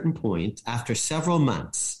a certain point, after several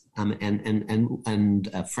months,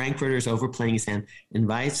 Frankfurter's overplaying his hand,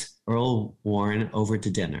 invites Earl Warren over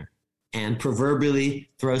to dinner and proverbially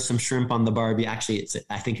throws some shrimp on the barbie. Actually, it's,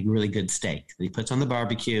 I think, a really good steak that he puts on the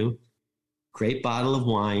barbecue, great bottle of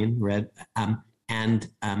wine, red.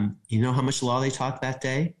 You know how much law they talked that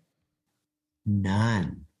day?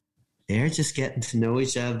 None. They're just getting to know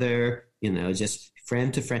each other, just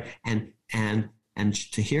friend to friend. And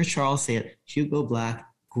to hear Charles say it, Hugo Black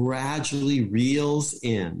gradually reels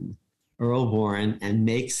in Earl Warren and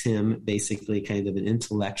makes him basically kind of an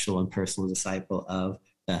intellectual and personal disciple of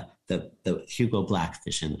the Hugo Black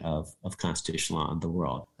vision of constitutional law in the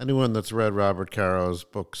world. Anyone that's read Robert Caro's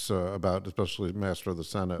books about, especially Master of the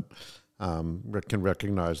Senate, can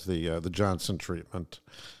recognize the Johnson treatment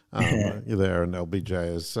there in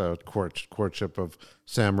LBJ's courtship of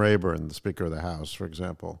Sam Rayburn, the Speaker of the House, for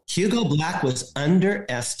example. Hugo Black was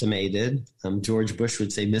underestimated. George W. Bush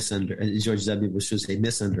would say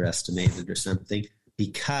misunderestimated or something,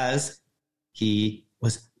 because he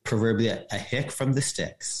was proverbially a hick from the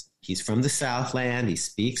sticks. He's from the Southland. He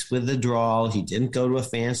speaks with a drawl. He didn't go to a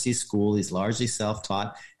fancy school. He's largely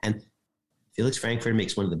self-taught. And Felix Frankfurter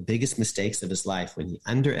makes one of the biggest mistakes of his life when he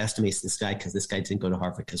underestimates this guy, because this guy didn't go to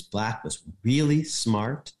Harvard, because Black was really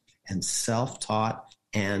smart and self-taught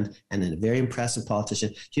and a very impressive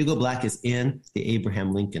politician. Hugo Black is in the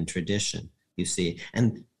Abraham Lincoln tradition, you see.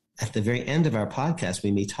 And at the very end of our podcast,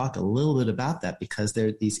 we may talk a little bit about that, because there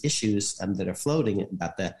are these issues that are floating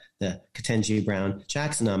about the Ketanji Brown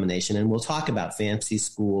Jackson nomination. And we'll talk about fancy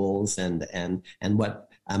schools and what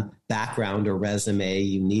background or resume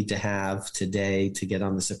you need to have today to get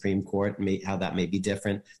on the Supreme Court, and how that may be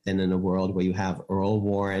different than in a world where you have Earl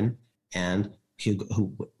Warren and Hugo,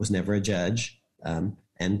 who was never a judge,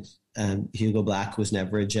 and Hugo Black was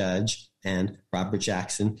never a judge, and Robert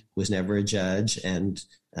Jackson was never a judge, and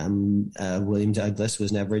William Douglas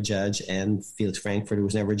was never a judge, and Felix Frankfurter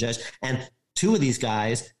was never a judge. And two of these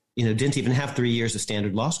guys, didn't even have 3 years of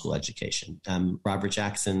standard law school education, Robert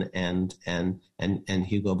Jackson and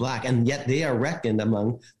Hugo Black. And yet they are reckoned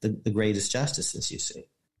among the greatest justices, you see.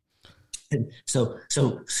 And so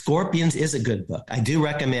Scorpions is a good book. I do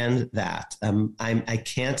recommend that. I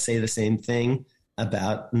can't say the same thing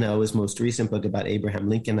about Noah's most recent book about Abraham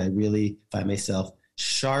Lincoln. I really find myself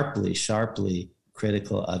sharply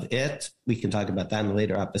critical of it. We can talk about that in a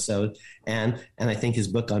later episode. And I think his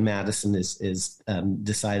book on Madison is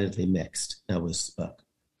decidedly mixed. Noah's book.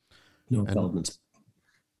 Noah Feldman's.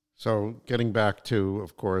 So getting back to,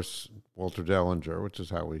 of course, Walter Dellinger, which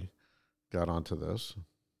is how we got onto this.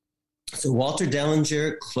 So Walter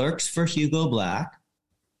Dellinger clerks for Hugo Black.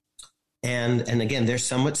 And again, they're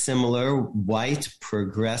somewhat similar, white,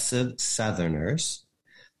 progressive Southerners.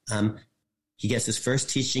 He gets his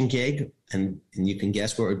first teaching gig, and you can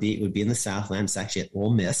guess where it would be. It would be in the Southland. It's actually at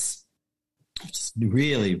Ole Miss, which is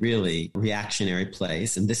really, really reactionary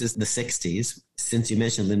place. And this is the 60s. Since you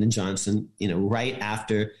mentioned Lyndon Johnson, right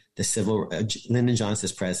after Lyndon Johnson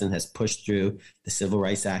as president has pushed through the Civil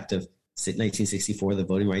Rights Act of 1964, the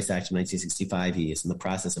Voting Rights Act of 1965. He is in the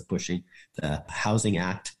process of pushing the Housing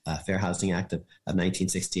Act, Fair Housing Act of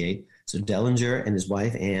 1968. So Dellinger and his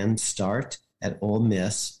wife Anne start at Ole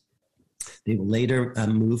Miss. They will later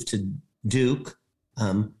move to Duke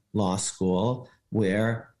Law School,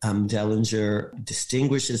 where Dellinger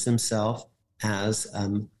distinguishes himself as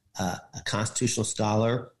a constitutional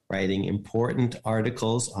scholar, writing important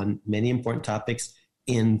articles on many important topics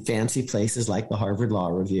in fancy places like the Harvard Law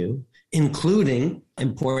Review, including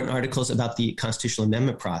important articles about the constitutional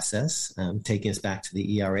amendment process, taking us back to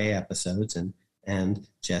the ERA episodes and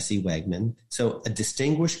Jesse Wegman. So a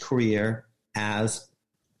distinguished career as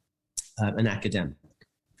an academic.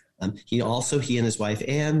 He and his wife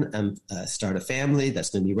Anne start a family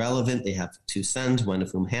that's going to be relevant. They have two sons, one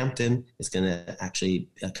of whom, Hampton, is going to actually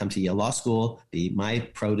come to Yale Law School, be my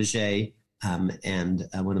protege, and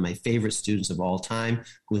one of my favorite students of all time,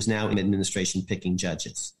 who is now in administration picking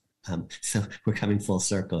judges. So we're coming full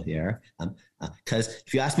circle here. Because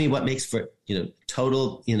if you ask me what makes for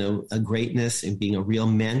total a greatness and being a real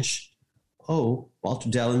mensch, Walter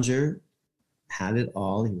Dellinger had it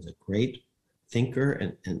all. He was a great thinker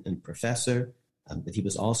and professor, but he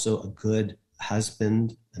was also a good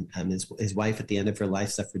husband. His wife at the end of her life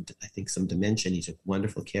suffered, I think, some dementia. He took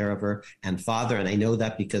wonderful care of her, and father. And I know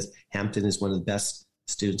that because Hampton is one of the best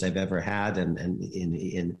students I've ever had, and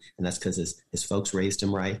that's because his folks raised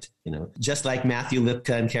him right. Just like Matthew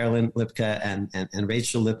Lipka and Carolyn Lipka and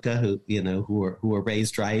Rachel Lipka, who were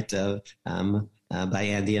raised right by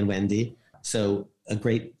Andy and Wendy. So a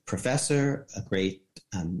great professor, a great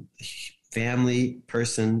family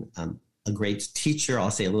person, a great teacher.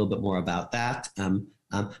 I'll say a little bit more about that.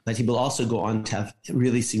 But he will also go on to have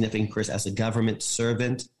really significant careers as a government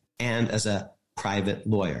servant and as a private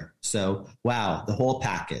lawyer. So, wow, the whole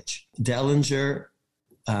package. Dellinger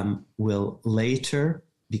will later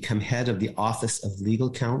become head of the Office of Legal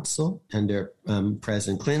Counsel under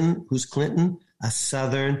President Clinton. Who's Clinton? A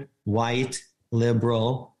Southern, white,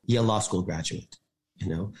 liberal Yale Law School graduate.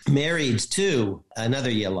 Married to another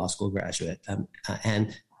Yale Law School graduate.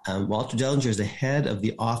 And Walter Dellinger is the head of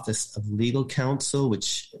the Office of Legal Counsel,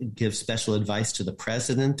 which gives special advice to the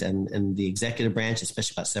president and the executive branch,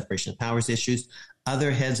 especially about separation of powers issues. Other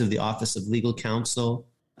heads of the Office of Legal Counsel,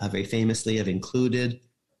 very famously, have included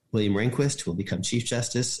William Rehnquist, who became Chief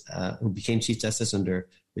Justice under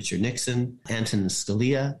Richard Nixon, Antonin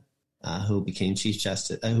Scalia, who became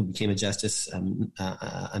a justice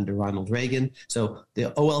under Ronald Reagan. So the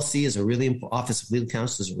OLC is Office of Legal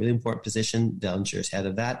Counsel is a really important position. Dellinger is head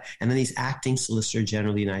of that. And then he's acting Solicitor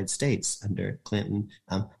General of the United States under Clinton,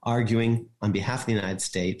 arguing on behalf of the United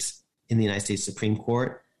States in the United States Supreme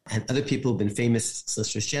Court. And other people who have been famous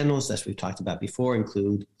solicitors generals, as we've talked about before,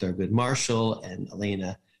 include Thurgood Marshall and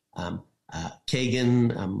Elena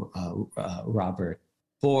Kagan, Robert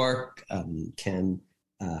Bork, Ken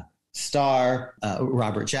Starr,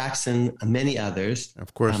 Robert Jackson, many others.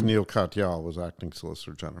 Of course, Neil Katyal was acting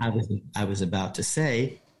Solicitor General. I was about to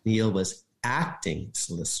say Neil was acting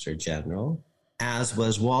Solicitor General, as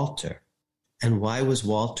was Walter. And why was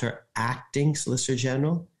Walter acting Solicitor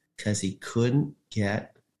General? Because he couldn't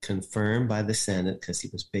get confirmed by the Senate because he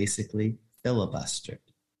was basically filibustered.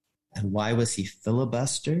 And why was he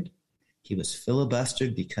filibustered? He was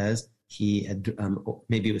filibustered because he had,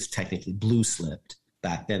 maybe it was technically blue-slipped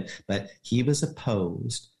back then, but he was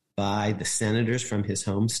opposed by the senators from his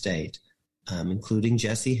home state, including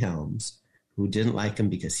Jesse Helms, who didn't like him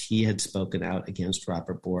because he had spoken out against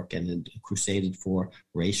Robert Bork and had crusaded for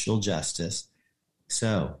racial justice.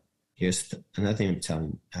 So here's another thing I'm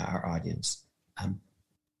telling our audience.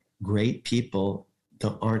 Great people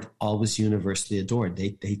aren't always universally adored.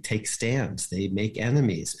 They take stands, they make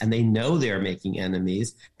enemies, and they know they're making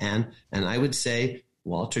enemies. And I would say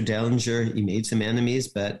Walter Dellinger, he made some enemies,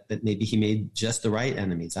 but maybe he made just the right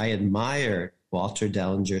enemies. I admire Walter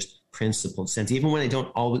Dellinger's principled sense, even when I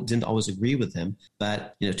didn't always agree with him.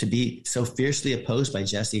 But to be so fiercely opposed by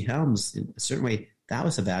Jesse Helms, in a certain way, that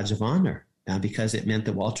was a badge of honor, because it meant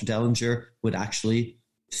that Walter Dellinger would actually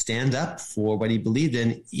stand up for what he believed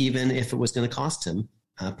in, even if it was going to cost him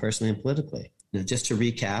personally and politically. Just to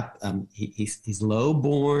recap, he's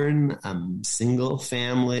low-born, single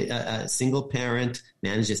family, single parent,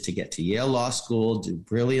 manages to get to Yale Law School, do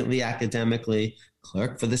brilliantly academically,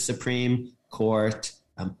 clerk for the Supreme Court,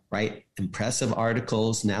 write impressive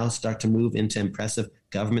articles, now start to move into impressive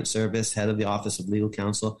government service, head of the Office of Legal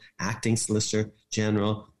Counsel, acting Solicitor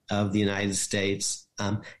General of the United States.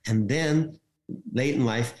 And then late in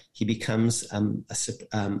life, he becomes a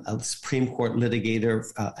Supreme Court litigator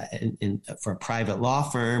for a private law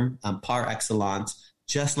firm, par excellence,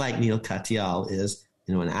 just like Neil Katyal is,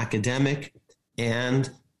 an academic and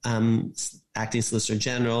acting Solicitor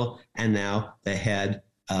General, and now the head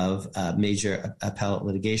of major appellate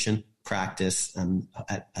litigation practice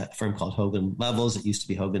at a firm called Hogan Lovells. It used to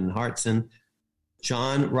be Hogan and Hartson.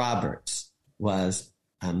 John Roberts was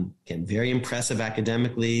again, very impressive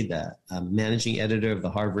academically, the managing editor of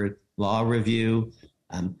the Harvard Law Review,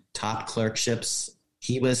 top clerkships.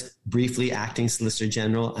 He was briefly acting Solicitor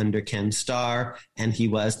General under Ken Starr, and he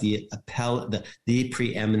was the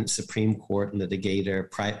preeminent Supreme Court litigator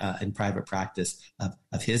in private practice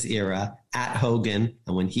of his era at Hogan.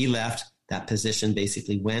 And when he left, that position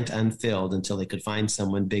basically went unfilled until they could find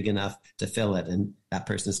someone big enough to fill it. And that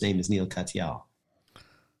person's name is Neil Katyal.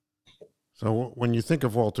 So when you think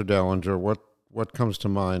of Walter Dellinger, what comes to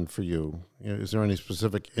mind for you? Is there any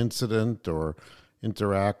specific incident or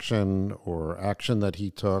interaction or action that he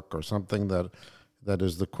took or something that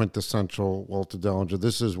is the quintessential Walter Dellinger?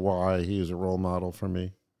 This is why he is a role model for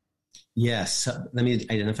me. Yes. Let me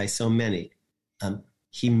identify so many.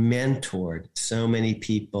 He mentored so many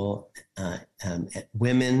people,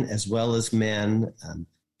 women as well as men,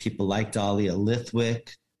 people like Dahlia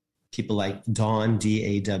Lithwick, people like Dawn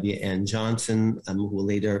D.A.W.N. Johnson, who will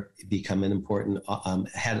later become an important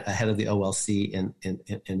head of the OLC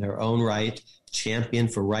in her own right, champion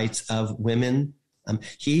for rights of women.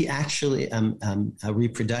 He actually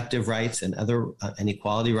reproductive rights and other and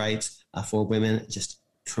equality rights for women, just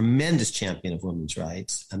tremendous champion of women's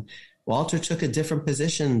rights. Walter took a different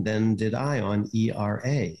position than did I on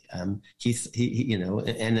ERA. I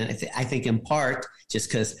think in part just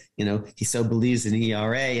because, he so believes in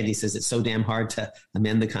ERA and he says it's so damn hard to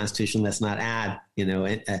amend the Constitution, let's not add,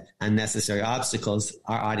 unnecessary obstacles.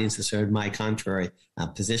 Our audience has heard my contrary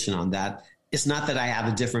position on that. It's not that I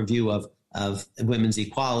have a different view of women's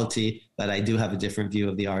equality, but I do have a different view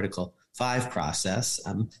of the Article 5 process.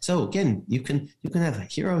 So again, you can have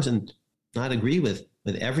heroes and not agree with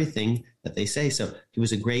everything that they say. So he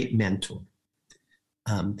was a great mentor.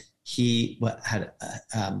 He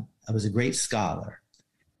was a great scholar.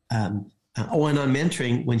 And on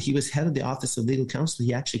mentoring, when he was head of the Office of Legal Counsel,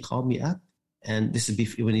 he actually called me up. And this is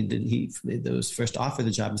before when he was first offered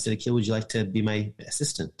the job and said, Akil, would you like to be my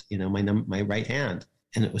assistant? My right hand.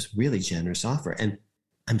 And it was really generous offer. And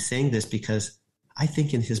I'm saying this because I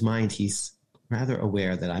think in his mind, he's rather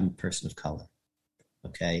aware that I'm a person of color.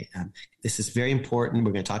 Okay. This is very important.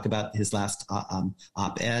 We're going to talk about his last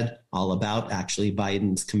op-ed, all about actually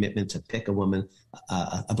Biden's commitment to pick a woman,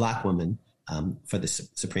 a black woman for the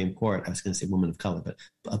Supreme Court. I was going to say woman of color, but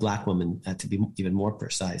a black woman to be even more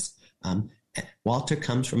precise. Walter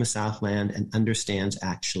comes from a Southland and understands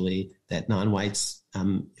actually that non-whites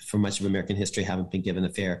for much of American history haven't been given a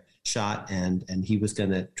fair shot, and he was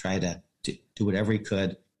going to try to do whatever he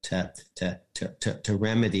could to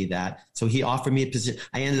remedy that. So he offered me a position.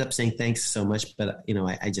 I ended up saying thanks so much, but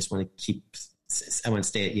I just want to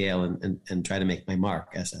stay at Yale and try to make my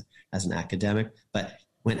mark as an academic. But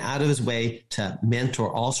went out of his way to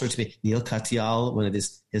mentor all sorts of people. Neil Katyal, one of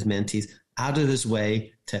his mentees, out of his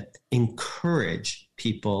way to encourage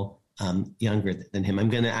people younger than him. I'm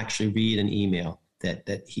going to actually read an email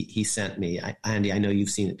that he sent me. Andy, I know you've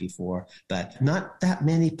seen it before, but not that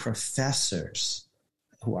many professors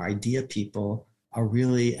who are idea people are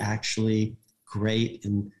really actually great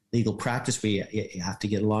in legal practice. You have to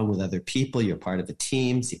get along with other people. You're part of a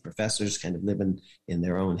team. See, professors kind of live in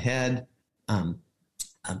their own head.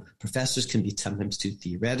 Professors can be sometimes too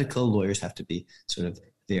theoretical. Lawyers have to be sort of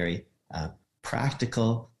very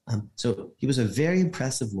practical. So he was a very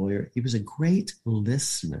impressive lawyer. He was a great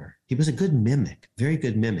listener. He was a good mimic, very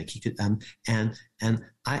good mimic. He could, and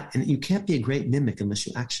you can't be a great mimic unless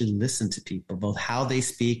you actually listen to people, both how they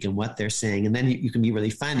speak and what they're saying. And then you can be really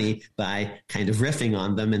funny by kind of riffing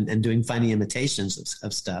on them and doing funny imitations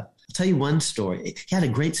of stuff. I'll tell you one story. He had a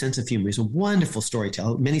great sense of humor. He's a wonderful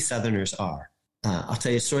storyteller. Many Southerners are. I'll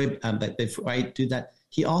tell you a story, but before I do that,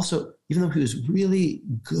 he also, even though he was really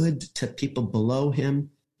good to people below him,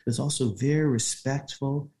 he was also very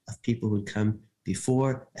respectful of people who had come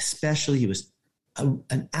before. Especially, he was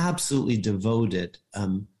an absolutely devoted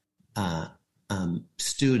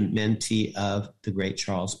student mentee of the great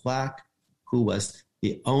Charles Black, who was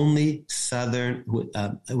the only Southern,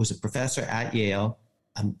 was a professor at Yale,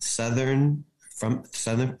 from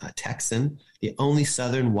Southern Texan, the only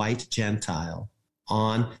Southern white Gentile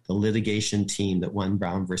on the litigation team that won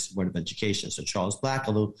Brown versus Board of Education. So Charles Black,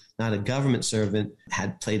 although not a government servant,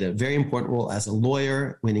 had played a very important role as a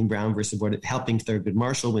lawyer, winning Brown versus Board of, helping Thurgood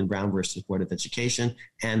Marshall win Brown versus Board of Education,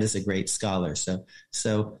 and as a great scholar. So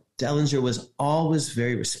Dellinger was always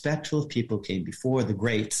very respectful of people who came before, the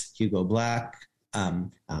greats, Hugo Black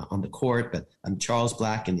on the court, but Charles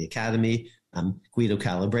Black in the academy, Guido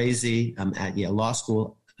Calabresi at Yale Law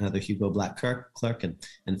School, another Hugo Black clerk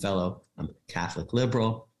and fellow Catholic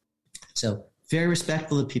liberal. So very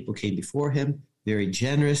respectful of people who came before him, very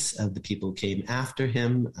generous of the people who came after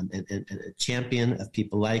him, and a champion of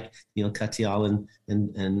people like Neil Katyal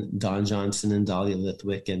and Don Johnson and Dahlia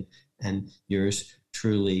Lithwick and yours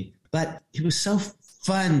truly. But he was so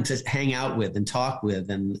fun to hang out with and talk with,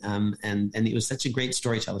 and he was such a great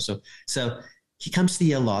storyteller. So he comes to the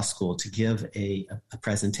Yale Law School to give a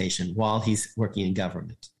presentation while he's working in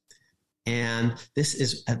government. And this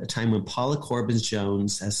is at the time when Paula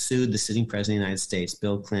Corbin-Jones has sued the sitting president of the United States,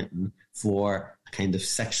 Bill Clinton, for a kind of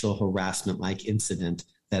sexual harassment-like incident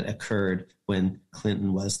that occurred when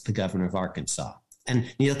Clinton was the governor of Arkansas.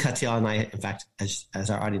 And Neil Katyal and I, in fact, as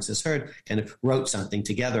our audience has heard, kind of wrote something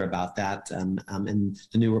together about that. And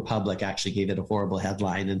the New Republic actually gave it a horrible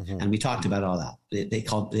headline, and we talked about all that.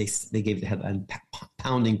 They gave the headline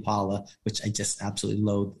 "Pounding Paula," which I just absolutely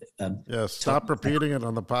loathe. Stop repeating it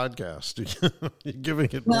on the podcast. You're giving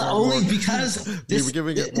it because you're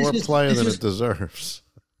giving it more play than it deserves.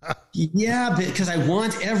 Yeah, because I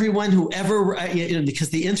want everyone who ever, because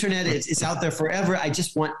the internet is out there forever. I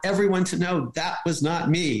just want everyone to know that was not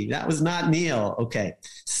me. That was not Neil. Okay.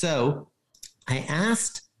 So I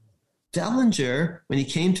asked Dellinger when he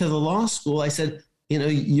came to the law school, I said,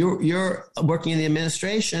 you're working in the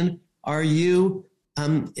administration. Are you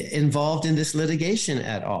involved in this litigation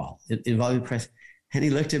at all? Involving press? And he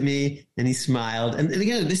looked at me and he smiled. And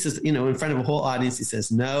again, this is, in front of a whole audience. He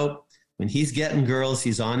says, no. When he's getting girls,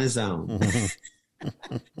 he's on his own.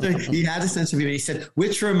 So he had a sense of humor. He said,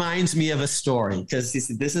 which reminds me of a story, because he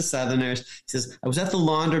said, this is Southerners. He says, I was at the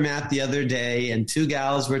laundromat the other day, and two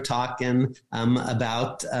gals were talking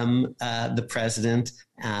about the president,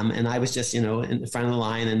 and I was just, in front of the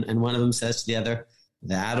line, and one of them says to the other,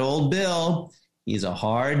 that old Bill, he's a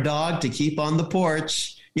hard dog to keep on the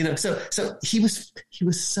porch. So he was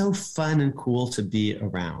so fun and cool to be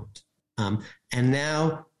around. And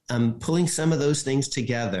now, pulling some of those things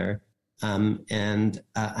together, and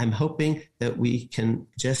I'm hoping that we can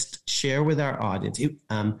just share with our audience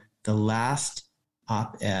the last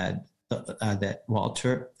op-ed that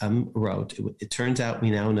Walter wrote. It turns out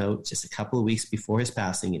we now know just a couple of weeks before his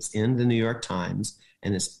passing. It's in the New York Times,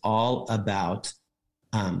 and it's all about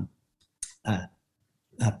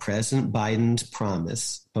President Biden's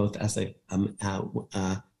promise, both as Joe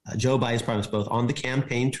Biden's promise, both on the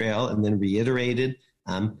campaign trail and then reiterated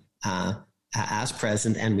as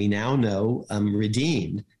president, and we now know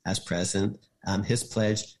redeemed as president, his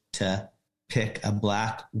pledge to pick a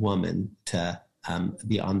Black woman to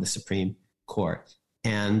be on the Supreme Court.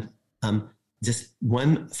 And just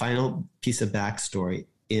one final piece of backstory.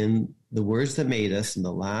 In The Words That Made Us, in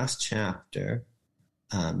the last chapter,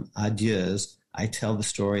 Adieus, I tell the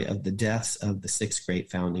story of the deaths of the 6 great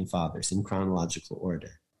founding fathers in chronological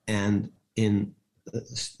order. And in the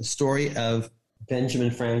story of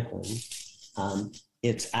Benjamin Franklin,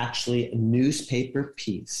 it's actually a newspaper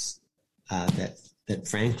piece that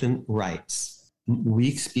Franklin writes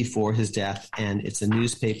weeks before his death, and it's a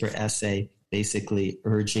newspaper essay basically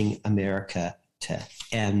urging America to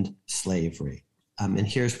end slavery. And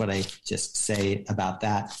here's what I just say about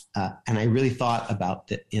that. And I really thought about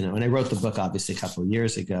that, and I wrote the book obviously a couple of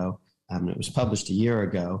years ago. It was published a year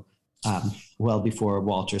ago, well before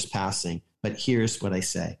Walter's passing. But here's what I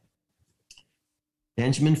say.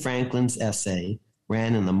 Benjamin Franklin's essay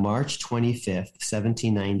ran in the March 25th,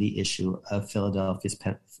 1790 issue of Philadelphia's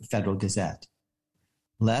Federal Gazette.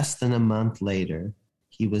 Less than a month later,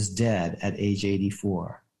 he was dead at age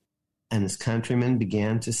 84, and his countrymen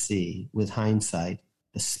began to see, with hindsight,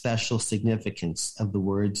 the special significance of the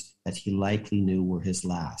words that he likely knew were his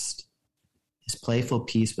last. His playful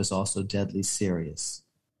piece was also deadly serious.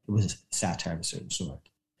 It was satire of a certain sort.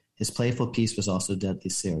 His playful piece was also deadly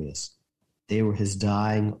serious. They were his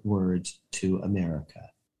dying words to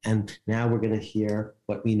America. And now we're going to hear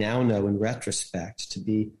what we now know in retrospect to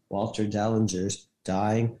be Walter Dellinger's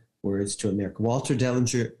dying words to America. Walter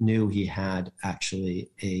Dellinger knew he had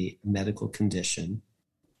actually a medical condition,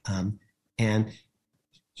 and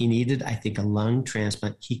he needed, I think, a lung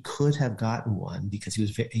transplant. He could have gotten one because he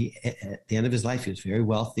was at the end of his life, he was very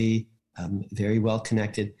wealthy, very well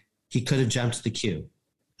connected. He could have jumped the queue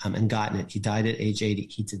and gotten it. He died at age 80.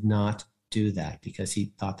 He did not do that because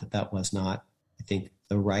he thought that was not, I think,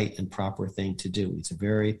 the right and proper thing to do. He's a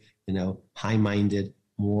very, high-minded,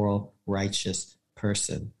 moral, righteous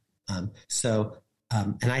person. And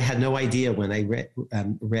I had no idea when I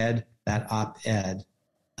read that op-ed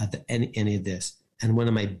any of this. And one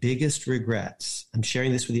of my biggest regrets, I'm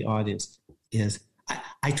sharing this with the audience, is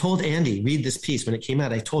I told Andy, read this piece. When it came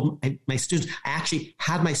out, I told my students, I actually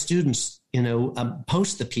had my students,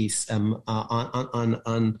 post the piece on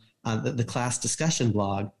the class discussion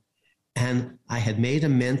blog. And I had made a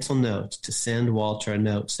mental note to send Walter a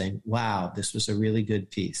note saying, wow, this was a really good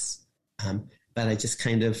piece. But I just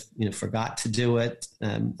kind of, forgot to do it.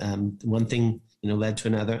 One thing, led to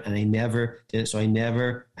another, and I never did it. So I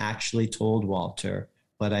never actually told Walter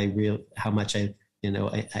how much I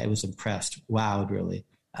was impressed, wowed really,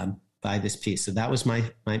 by this piece. So that was my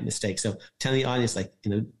mistake. So telling the audience,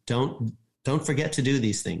 don't forget to do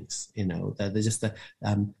these things.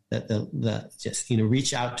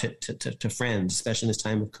 Reach out to friends, especially in this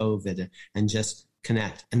time of COVID, and just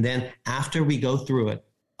connect. And then after we go through it,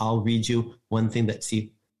 I'll read you one thing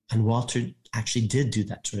and Walter actually did do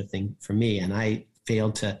that sort of thing for me, and I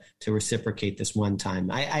failed to reciprocate this one time.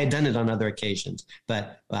 I had done it on other occasions,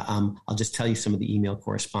 but I'll just tell you some of the email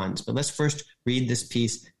correspondence. But let's first read this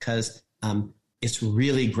piece because it's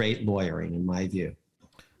really great lawyering in my view.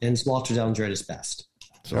 And it's Walter Dellinger at his best.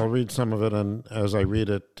 So I'll read some of it, and as I read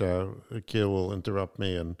it, Akil will interrupt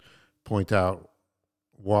me and point out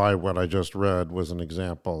why what I just read was an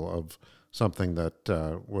example of something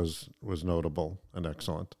that was notable and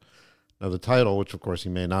excellent. Now, the title, which of course he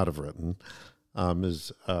may not have written,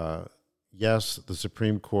 is Yes, the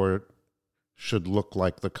Supreme Court Should Look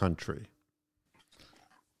Like the Country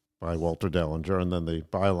by Walter Dellinger. And then the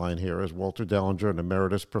byline here is Walter Dellinger, an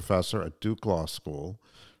emeritus professor at Duke Law School,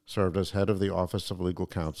 served as head of the Office of Legal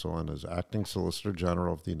Counsel and as acting Solicitor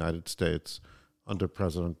General of the United States under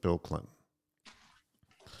President Bill Clinton.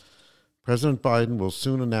 President Biden will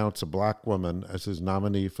soon announce a black woman as his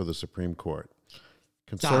nominee for the Supreme Court.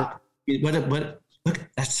 Stop. Look,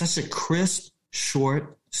 that's such a crisp,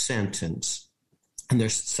 short sentence, and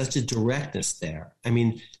there's such a directness there. I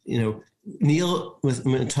mean, Neil was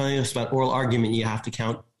telling us about oral argument. You have to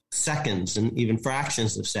count seconds and even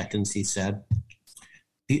fractions of seconds, he said.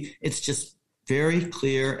 It's just very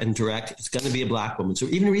clear and direct. It's going to be a black woman. So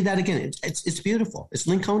even read that again. It's beautiful. It's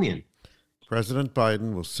Lincolnian. President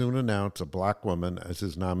Biden will soon announce a black woman as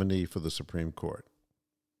his nominee for the Supreme Court.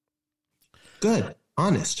 Good.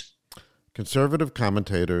 Honest. Conservative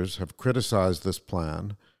commentators have criticized this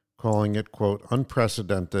plan, calling it, quote,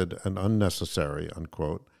 unprecedented and unnecessary,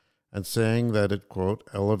 unquote, and saying that it, quote,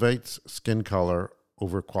 elevates skin color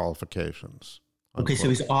over qualifications. Unquote. Okay, so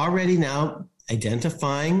he's already now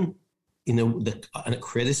identifying, the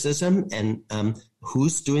criticism and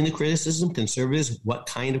who's doing the criticism, conservatives, what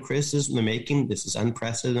kind of criticism they're making. This is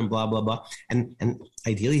unprecedented, blah, blah, blah. And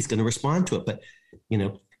ideally he's going to respond to it. But,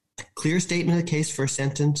 a clear statement of the case, first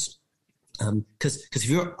sentence, Because if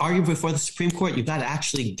you're arguing before the Supreme Court, you've got to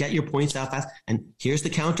actually get your points out fast. And here's the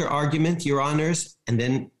counter argument, Your Honors, and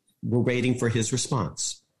then we're waiting for his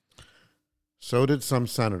response. So did some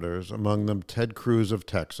senators, among them Ted Cruz of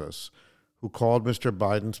Texas, who called Mr.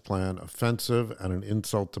 Biden's plan offensive and an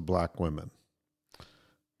insult to black women.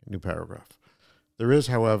 New paragraph. There is,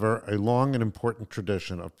 however, a long and important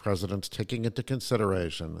tradition of presidents taking into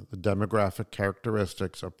consideration the demographic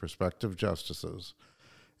characteristics of prospective justices,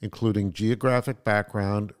 including geographic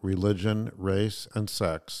background, religion, race, and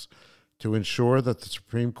sex, to ensure that the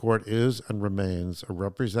Supreme Court is and remains a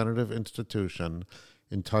representative institution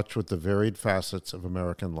in touch with the varied facets of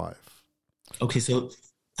American life. Okay, so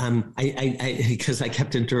because I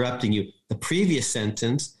kept interrupting you, the previous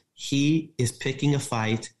sentence, he is picking a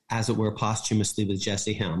fight, as it were, posthumously with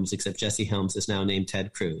Jesse Helms, except Jesse Helms is now named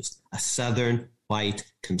Ted Cruz, a Southern white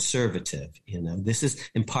conservative. This is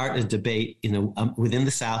in part a debate, within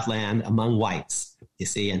the Southland among whites, you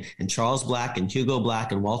see, and Charles Black and Hugo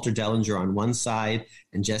Black and Walter Dellinger on one side,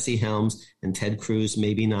 and Jesse Helms and Ted Cruz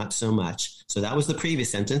maybe not so much. So that was the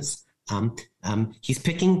previous sentence. Even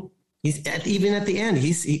at the end,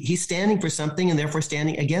 he's standing for something and therefore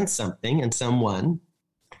standing against something and someone.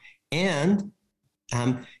 And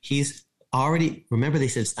he's already, remember they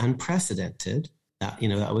said it's unprecedented. That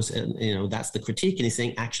was, that's the critique. And he's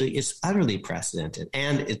saying, actually, it's utterly precedented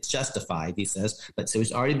and it's justified, he says. But so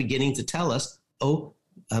he's already beginning to tell us,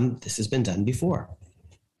 this has been done before.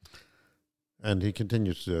 And he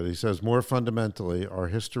continues to do it. He says, more fundamentally, our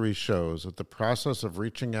history shows that the process of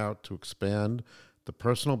reaching out to expand the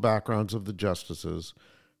personal backgrounds of the justices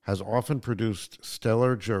has often produced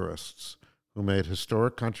stellar jurists who made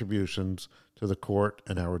historic contributions to the court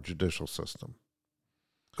and our judicial system.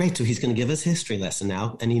 Great. So he's going to give us a history lesson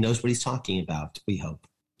now, and he knows what he's talking about, we hope.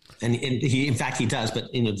 And he, in fact, he does,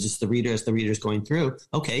 but just the reader's going through,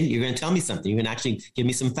 okay, you're going to tell me something. You're going to actually give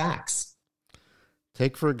me some facts.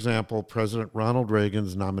 Take, for example, President Ronald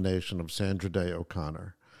Reagan's nomination of Sandra Day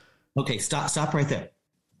O'Connor. Okay, stop right there.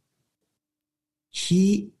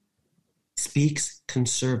 He speaks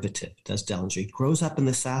conservative, does Dellinger. He grows up in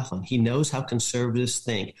the Southland. He knows how conservatives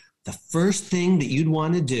think. The first thing that you'd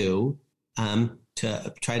want to do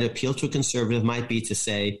to try to appeal to a conservative might be to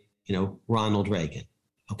say, Ronald Reagan.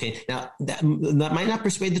 Okay, now that might not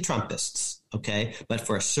persuade the Trumpists, okay, but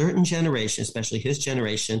for a certain generation, especially his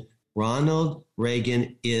generation, Ronald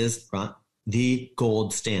Reagan is the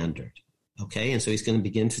gold standard, okay, and so he's going to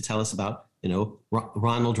begin to tell us about,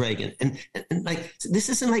 Ronald Reagan, and like this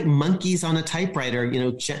isn't like monkeys on a typewriter,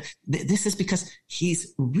 this is because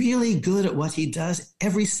he's really good at what he does.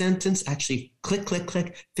 Every sentence actually click, click,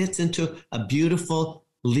 click fits into a beautiful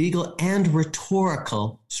legal and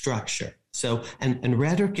rhetorical structure. So, and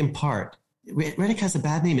rhetoric in part, rhetoric has a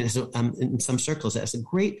bad name in some circles. It has a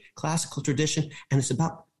great classical tradition, and it's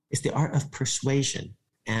the art of persuasion.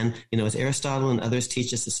 And, as Aristotle and others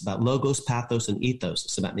teach us, it's about logos, pathos, and ethos.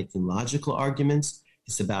 It's about making logical arguments.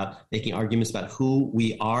 It's about making arguments about who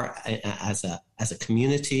we are as a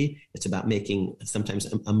community. It's about making sometimes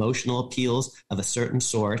emotional appeals of a certain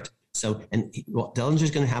sort. So, and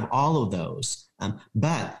Dellinger's going to have all of those.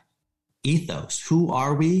 But ethos, who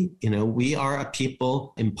are we? We are a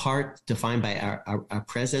people in part defined by our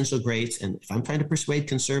presidential greats. And if I'm trying to persuade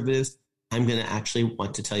conservatives, I'm going to actually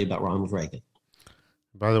want to tell you about Ronald Reagan.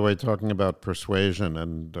 By the way, talking about persuasion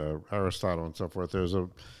and Aristotle and so forth, there's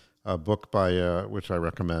a book by which I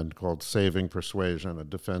recommend called Saving Persuasion, A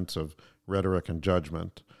Defense of Rhetoric and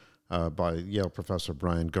Judgment by Yale professor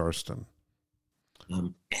Brian Garston.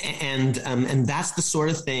 And that's the sort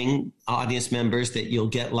of thing, audience members, that you'll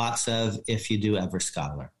get lots of if you do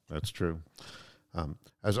EverScholar. That's true.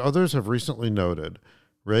 As others have recently noted,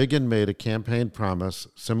 Reagan made a campaign promise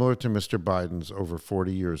similar to Mr. Biden's over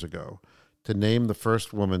 40 years ago, to name the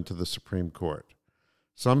first woman to the Supreme Court.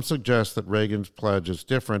 Some suggest that Reagan's pledge is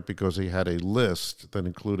different because he had a list that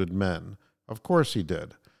included men. Of course he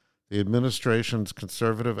did. The administration's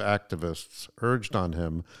conservative activists urged on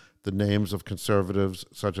him the names of conservatives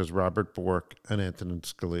such as Robert Bork and Antonin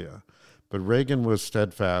Scalia. But Reagan was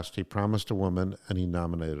steadfast. He promised a woman, and he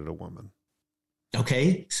nominated a woman.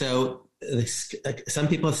 Okay, so some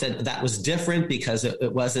people have said that was different because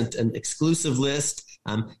it wasn't an exclusive list.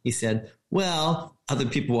 He said, well, other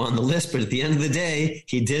people were on the list, but at the end of the day,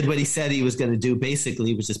 he did what he said he was going to do,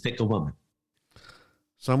 basically, which is pick a woman.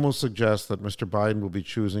 Some will suggest that Mr. Biden will be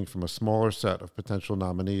choosing from a smaller set of potential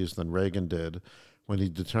nominees than Reagan did when he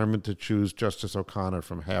determined to choose Justice O'Connor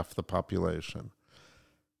from half the population.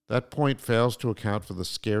 That point fails to account for the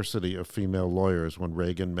scarcity of female lawyers when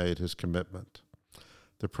Reagan made his commitment.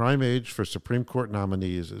 The prime age for Supreme Court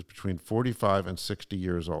nominees is between 45 and 60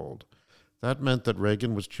 years old. That meant that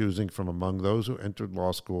Reagan was choosing from among those who entered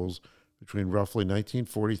law schools between roughly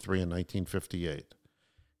 1943 and 1958.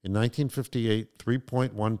 In 1958,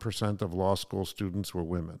 3.1% of law school students were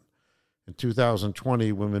women. In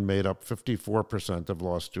 2020, women made up 54% of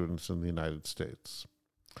law students in the United States.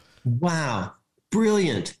 Wow,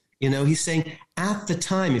 brilliant. He's saying at the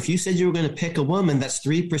time, if you said you were going to pick a woman, that's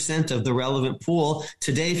 3% of the relevant pool.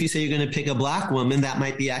 Today, if you say you're going to pick a black woman, that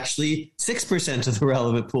might be actually 6% of the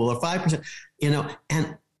relevant pool or 5%,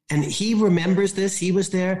 and he remembers this. He was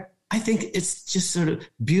there. I think it's just sort of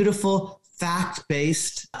beautiful,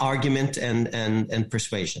 fact-based argument and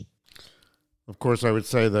persuasion. Of course, I would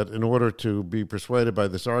say that in order to be persuaded by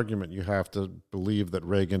this argument, you have to believe that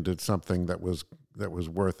Reagan did something that was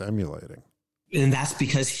worth emulating. And that's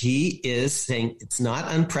because he is saying it's not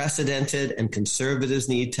unprecedented, and conservatives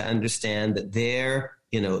need to understand that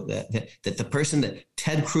that the person that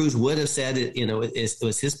Ted Cruz would have said, it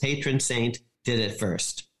was his patron saint, did it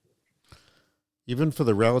first. Even for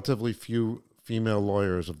the relatively few female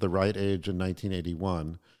lawyers of the right age in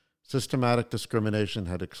 1981, systematic discrimination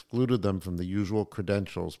had excluded them from the usual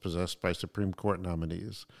credentials possessed by Supreme Court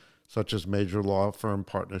nominees, such as major law firm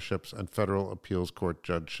partnerships and federal appeals court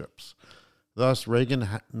judgeships. Thus, Reagan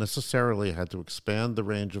necessarily had to expand the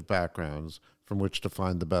range of backgrounds from which to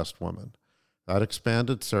find the best woman. That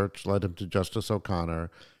expanded search led him to Justice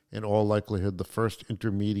O'Connor, in all likelihood the first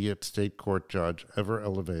intermediate state court judge ever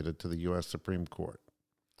elevated to the U.S. Supreme Court.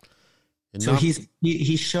 So he's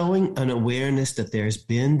showing an awareness that there's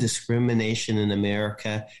been discrimination in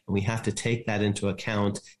America, and we have to take that into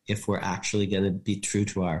account if we're actually going to be true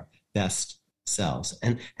to our best selves.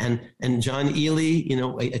 And John Ely,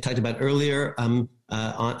 I talked about earlier,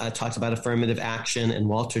 I talked about affirmative action, and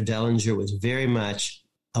Walter Dellinger was very much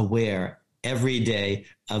aware every day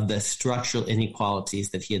of the structural inequalities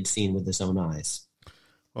that he had seen with his own eyes.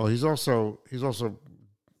 Well, he's also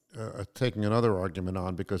taking another argument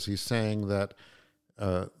on, because he's saying that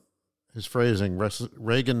his phrasing,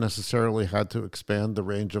 Reagan necessarily had to expand the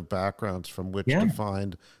range of backgrounds from which to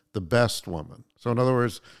find the best woman. So in other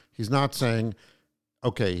words, he's not saying,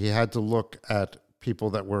 okay, he had to look at people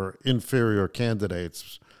that were inferior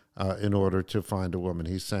candidates in order to find a woman.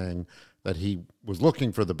 He's saying that he was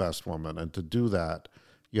looking for the best woman, and to do that,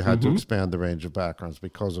 you had to expand the range of backgrounds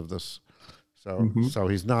because of this. So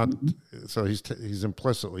he's not. So he's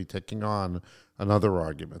implicitly taking on another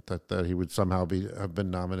argument that he would somehow have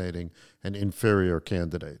been nominating an inferior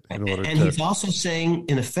candidate in order. And he's also saying,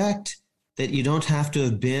 in effect, that you don't have to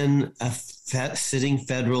have been a sitting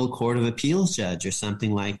federal court of appeals judge or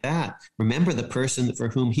something like that. Remember, the person for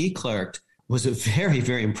whom he clerked was a very,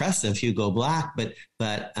 very impressive Hugo Black, but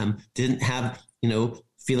didn't have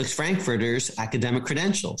Felix Frankfurter's academic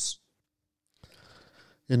credentials.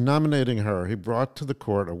 In nominating her, he brought to the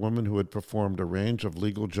court a woman who had performed a range of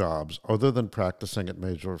legal jobs other than practicing at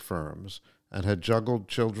major firms and had juggled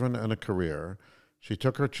children and a career. She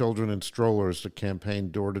took her children in strollers to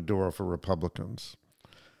campaign door-to-door for Republicans.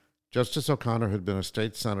 Justice O'Connor had been a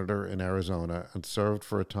state senator in Arizona and served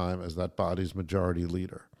for a time as that body's majority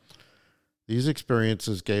leader. These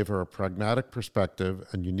experiences gave her a pragmatic perspective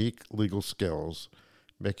and unique legal skills,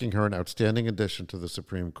 making her an outstanding addition to the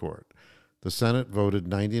Supreme Court. The Senate voted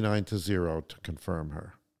 99-0 to confirm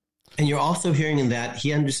her. And you're also hearing in that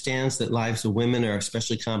he understands that lives of women are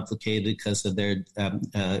especially complicated because of their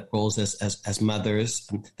roles as mothers.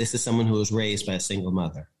 This is someone who was raised by a single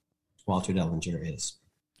mother. Walter Dellinger is.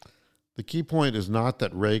 The key point is not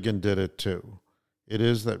that Reagan did it too. It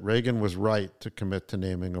is that Reagan was right to commit to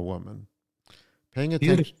naming a woman. Paying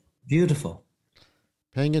attention. Beautiful.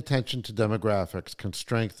 Paying attention to demographics can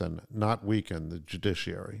strengthen, not weaken, the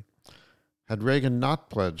judiciary. Had Reagan not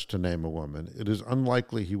pledged to name a woman, it is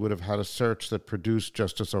unlikely he would have had a search that produced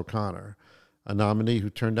Justice O'Connor, a nominee who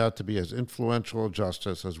turned out to be as influential a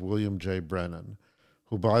justice as William J. Brennan,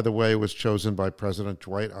 who, by the way, was chosen by President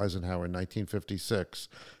Dwight Eisenhower in 1956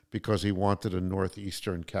 because he wanted a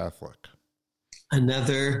Northeastern Catholic.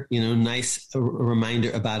 Another, nice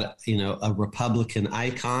reminder about, a Republican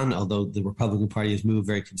icon, although the Republican Party has moved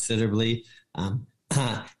very considerably.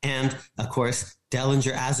 And, of course,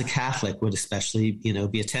 Dellinger, as a Catholic, would especially,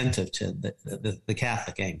 be attentive to the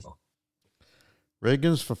Catholic angle.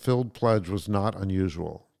 Reagan's fulfilled pledge was not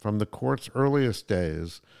unusual. From the court's earliest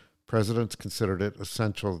days, presidents considered it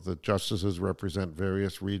essential that justices represent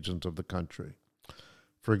various regions of the country.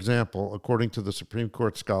 For example, according to the Supreme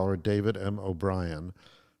Court scholar David M. O'Brien,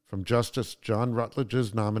 from Justice John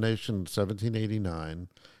Rutledge's nomination in 1789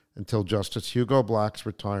 until Justice Hugo Black's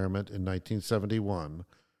retirement in 1971,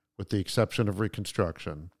 with the exception of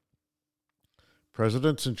Reconstruction,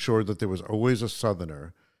 presidents ensured that there was always a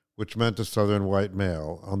Southerner which meant a Southern white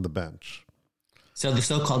male on the bench. So the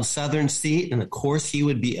so-called Southern seat, and of course he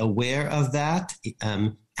would be aware of that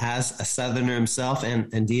as a Southerner himself,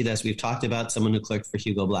 and indeed, as we've talked about, someone who clerked for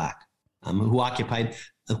Hugo Black, who occupied,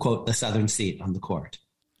 quote, the Southern seat on the court.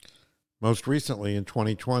 Most recently, in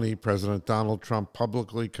 2020, President Donald Trump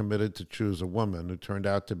publicly committed to choose a woman who turned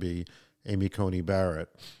out to be Amy Coney Barrett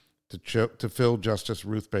to fill Justice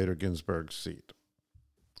Ruth Bader Ginsburg's seat.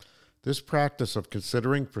 This practice of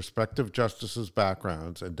considering prospective justices'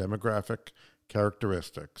 backgrounds and demographic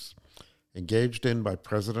characteristics, engaged in by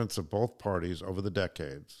presidents of both parties over the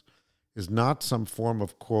decades, is not some form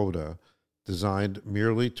of quota designed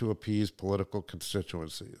merely to appease political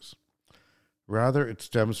constituencies. Rather, it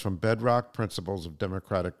stems from bedrock principles of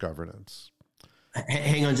democratic governance.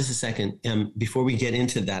 Hang on just a second. Before we get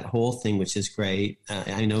into that whole thing, which is great,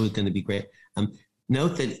 I know it's going to be great.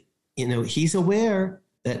 Note that, he's aware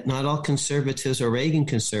that not all conservatives are Reagan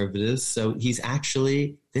conservatives. So he's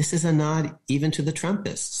actually, this is a nod even to the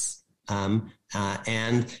Trumpists. And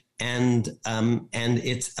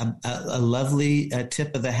it's a lovely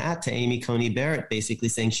tip of the hat to Amy Coney Barrett, basically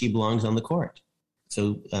saying she belongs on the court.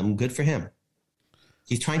 So good for him.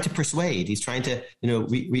 He's trying to persuade. He's trying to,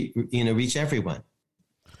 reach everyone.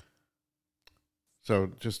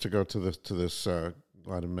 So just to go to this,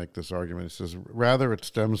 let him make this argument. He says, rather, it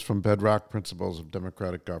stems from bedrock principles of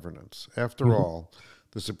democratic governance. After all,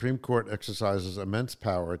 the Supreme Court exercises immense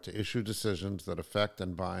power to issue decisions that affect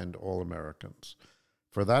and bind all Americans.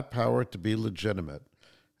 For that power to be legitimate,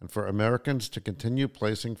 and for Americans to continue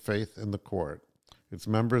placing faith in the court, its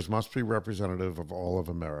members must be representative of all of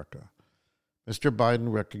America. Mr.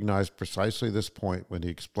 Biden recognized precisely this point when he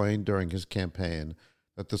explained during his campaign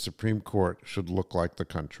that the Supreme Court should look like the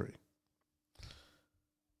country.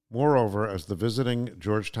 Moreover, as the visiting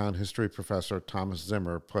Georgetown history professor Thomas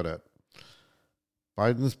Zimmer put it,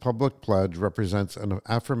 Biden's public pledge represents an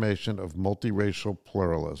affirmation of multiracial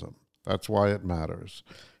pluralism. That's why it matters.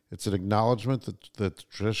 It's an acknowledgement that the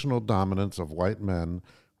traditional dominance of white men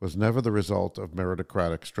was never the result of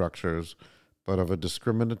meritocratic structures, but of a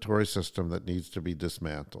discriminatory system that needs to be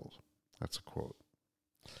dismantled. That's a quote.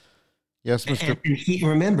 Yes, Mr. And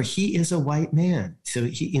remember, he is a white man, so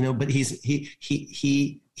but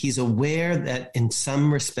he's aware that in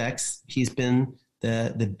some respects he's been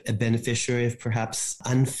the beneficiary of perhaps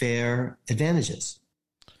unfair advantages.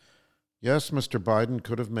 Yes, Mr. Biden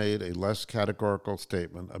could have made a less categorical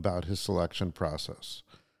statement about his selection process,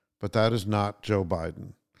 but that is not Joe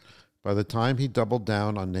Biden. By the time he doubled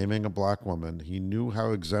down on naming a black woman, he knew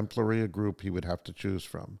how exemplary a group he would have to choose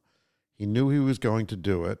from. He knew he was going to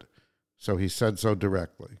do it, so he said so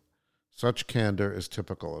directly. Such candor is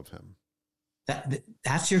typical of him.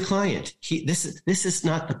 That's your client. This is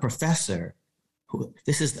not the professor.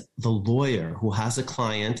 This is the lawyer who has a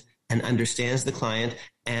client and understands the client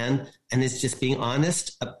and is just being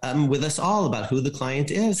honest with us all about who the client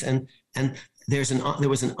is. And there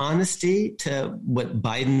was an honesty to what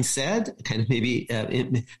Biden said, kind of maybe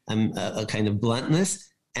a kind of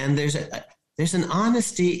bluntness, and there's an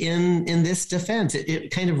honesty in this defense.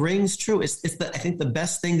 It kind of rings true. It's I think the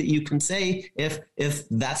best thing that you can say if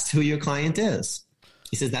that's who your client is.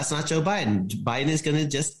 He says that's not Joe Biden. Biden is going to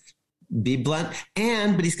just be blunt,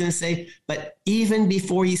 but he's going to say, but even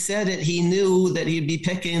before he said it, he knew that he'd be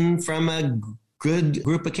picking from a good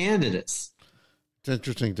group of candidates. It's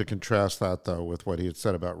interesting to contrast that, though, with what he had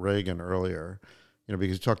said about Reagan earlier,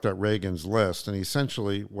 because he talked about Reagan's list, and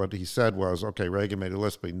essentially what he said was, okay, Reagan made a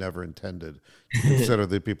list, but he never intended to consider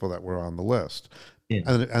the people that were on the list. Yeah.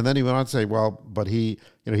 And then he went on to say, well, but he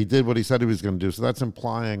did what he said he was going to do, so that's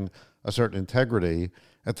implying a certain integrity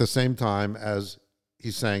at the same time as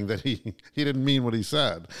he's saying that he didn't mean what he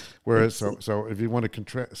said. Whereas, so if you want to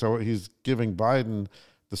contrast, so he's giving Biden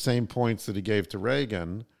the same points that he gave to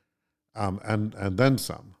Reagan, and then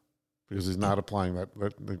some, because he's not applying that.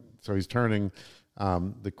 So he's turning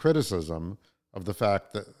the criticism of the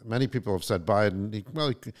fact that many people have said Biden,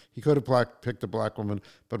 he could have picked a black woman,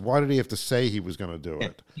 but why did he have to say he was going to do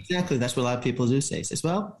it? Exactly. That's what a lot of people do say. He says,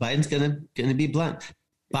 well, Biden's going to be blunt.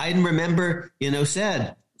 Biden, remember,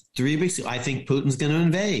 said 3 weeks ago, I think Putin's going to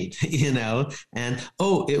invade, and,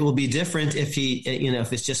 it will be different if he,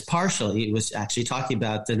 if it's just partial. He was actually talking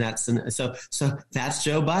about the Nets. And so that's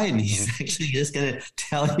Joe Biden. He's actually just going to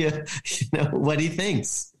tell you, what he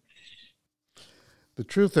thinks. The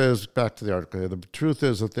truth is, back to the article here, the truth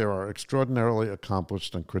is that there are extraordinarily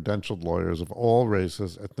accomplished and credentialed lawyers of all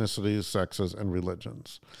races, ethnicities, sexes, and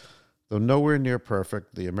religions. Though nowhere near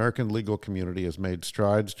perfect, the American legal community has made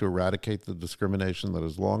strides to eradicate the discrimination that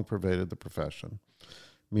has long pervaded the profession,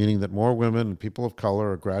 meaning that more women and people of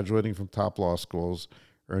color are graduating from top law schools,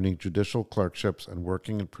 earning judicial clerkships and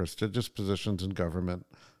working in prestigious positions in government,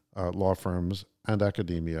 law firms, and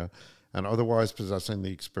academia, and otherwise possessing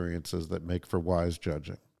the experiences that make for wise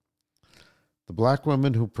judging. The black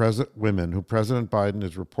women who President Biden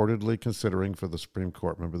is reportedly considering for the Supreme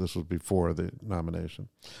Court, remember this was before the nomination,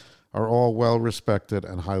 are all well-respected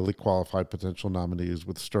and highly qualified potential nominees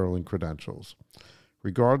with sterling credentials.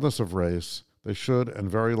 Regardless of race, they should and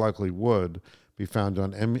very likely would be found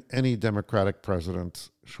on any Democratic president's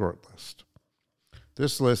shortlist.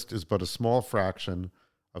 This list is but a small fraction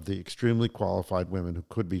of the extremely qualified women who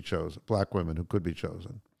could be chosen, black women who could be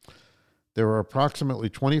chosen. There are approximately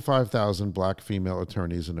 25,000 black female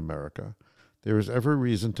attorneys in America. There is every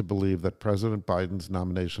reason to believe that President Biden's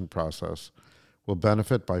nomination process will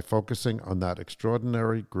benefit by focusing on that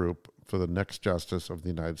extraordinary group for the next justice of the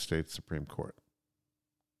United States Supreme Court.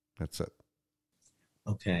 That's it.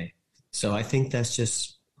 Okay. So I think that's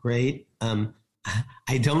just great.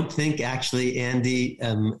 I don't think actually, Andy,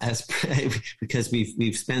 because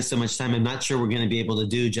we've spent so much time, I'm not sure we're going to be able to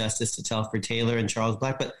do justice to Telford Taylor and Charles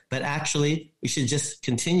Black, but actually we should just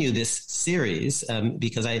continue this series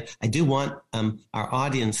because I do want our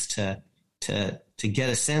audience to get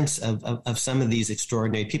a sense of some of these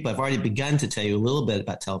extraordinary people. I've already begun to tell you a little bit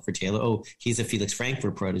about Telford Taylor. Oh, he's a Felix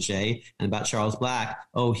Frankfurter protege, and about Charles Black.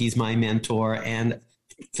 Oh, he's my mentor and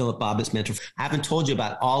Philip Bobbitt's mentor. I haven't told you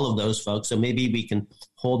about all of those folks, so maybe we can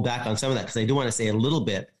hold back on some of that because I do want to say a little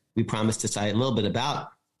bit. We promised to say a little bit about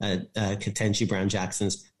Ketanji Brown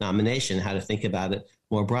Jackson's nomination, how to think about it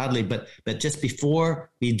more broadly. But just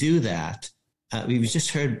before we do that, we've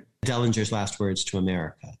just heard Dellinger's last words to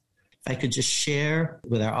America. If I could just share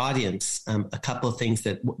with our audience a couple of things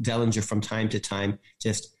that Dellinger from time to time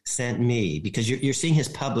just sent me, because you're seeing his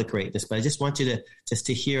public greatness, but I just want you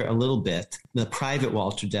to hear a little bit. The private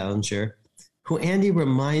Walter Dellinger, who, Andy,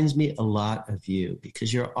 reminds me a lot of you,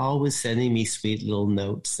 because you're always sending me sweet little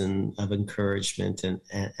notes and of encouragement and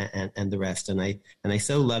the rest. And I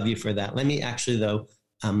so love you for that. Let me actually, though,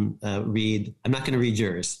 read. I'm not going to read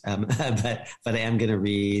yours, but I am going to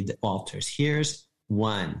read Walter's. Here's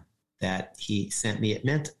one that he sent me.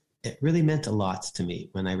 It really meant a lot to me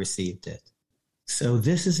when I received it. So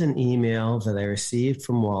this is an email that I received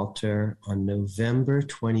from Walter on November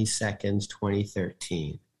 22nd,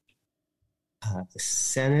 2013. The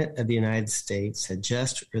Senate of the United States had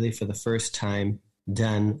just really for the first time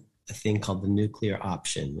done a thing called the nuclear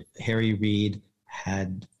option. Harry Reid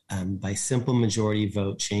had, by simple majority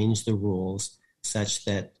vote, changed the rules such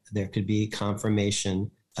that there could be confirmation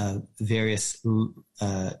various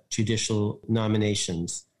judicial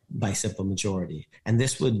nominations by simple majority. And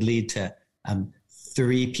this would lead to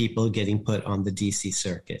 3 people getting put on the D.C.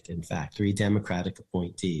 circuit, in fact, 3 Democratic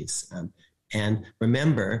appointees. And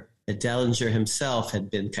remember that Dellinger himself had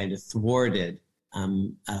been kind of thwarted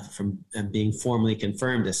from being formally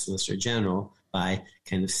confirmed as Solicitor General by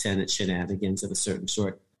kind of Senate shenanigans of a certain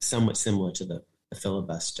sort, somewhat similar to the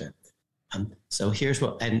filibuster. So here's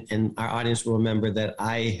what, and our audience will remember that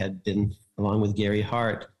I had been, along with Gary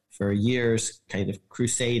Hart, for years kind of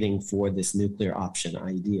crusading for this nuclear option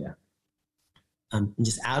idea.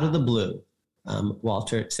 Just out of the blue,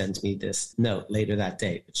 Walter sends me this note later that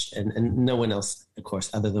day, and no one else, of course,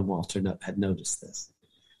 other than Walter had noticed this.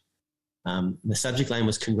 The subject line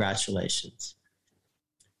was congratulations.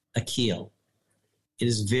 Akil. It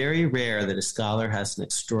is very rare that a scholar has an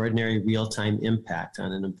extraordinary real-time impact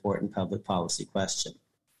on an important public policy question.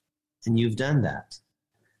 And you've done that.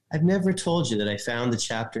 I've never told you that I found the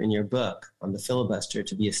chapter in your book on the filibuster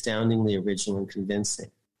to be astoundingly original and convincing.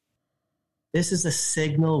 This is a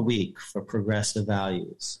signal week for progressive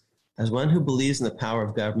values. As one who believes in the power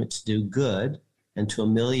of government to do good and to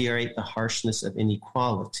ameliorate the harshness of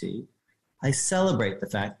inequality, I celebrate the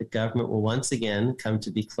fact that government will once again come to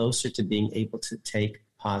be closer to being able to take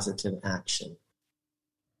positive action.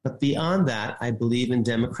 But beyond that, I believe in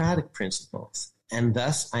democratic principles, and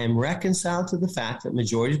thus I am reconciled to the fact that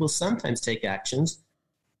majorities will sometimes take actions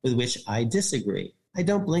with which I disagree. I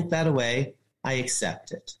don't blink that away. I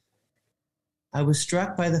accept it. I was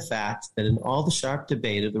struck by the fact that in all the sharp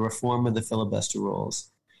debate of the reform of the filibuster rules,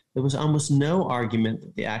 there was almost no argument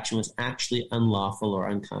that the action was actually unlawful or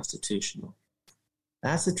unconstitutional.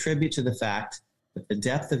 That's a tribute to the fact that the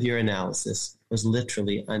depth of your analysis was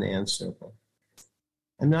literally unanswerable.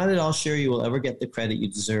 I'm not at all sure you will ever get the credit you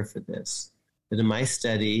deserve for this, but in my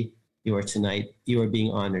study, you are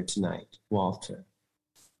being honored tonight, Walter.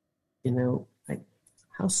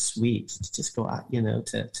 How sweet to just go out,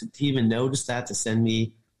 to even notice that, to send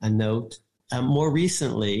me a note. More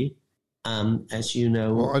recently, as you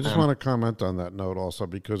know. Well, I just want to comment on that note also,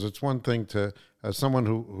 because it's one thing to, as someone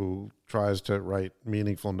who tries to write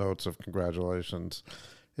meaningful notes of congratulations,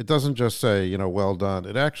 it doesn't just say, well done.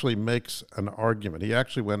 It actually makes an argument. He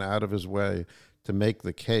actually went out of his way to make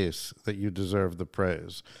the case that you deserve the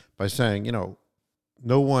praise by saying,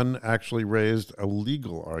 no one actually raised a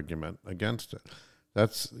legal argument against it.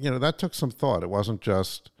 That's, that took some thought. It wasn't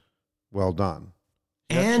just well done.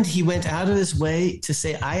 And he went out of his way to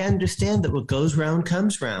say, I understand that what goes round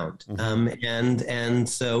comes round. Mm-hmm. And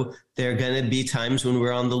so there are going to be times when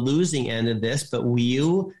we're on the losing end of this, but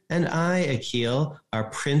you and I, Akil, are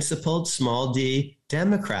principled small d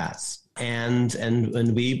Democrats. And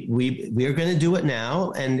we are going to do it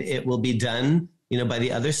now, and it will be done, by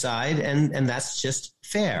the other side. And that's just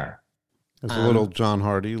fair. There's a little John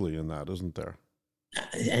Hart Ely in that, isn't there?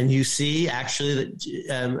 And you see, actually,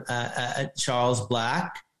 that Charles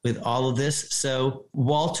Black with all of this. So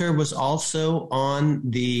Walter was also on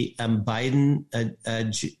the Biden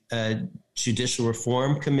Judicial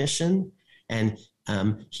Reform Commission, and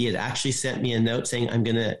he had actually sent me a note saying, "I'm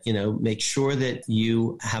going to, make sure that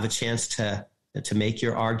you have a chance to make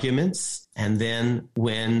your arguments." And then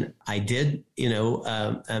when I did,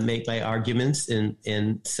 make my arguments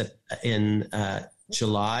in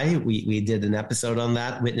July, we did an episode on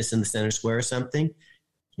that, Witness in the Center Square or something.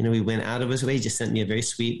 He went out of his way. He just sent me a very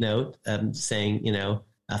sweet note saying,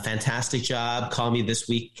 a fantastic job. Call me this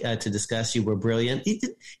week to discuss. You were brilliant.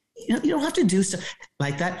 You don't have to do stuff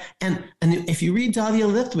like that. And if you read Dahlia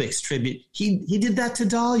Lithwick's tribute, he did that to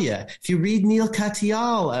Dahlia. If you read Neil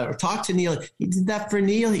Katyal or talk to Neil, he did that for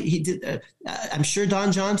Neil. He did. I'm sure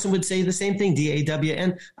Don Johnson would say the same thing.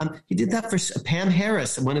 DAWN. He did that for Pam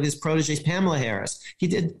Harris, one of his proteges, Pamela Harris. He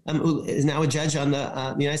did. Who is now a judge on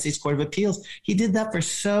the United States Court of Appeals. He did that for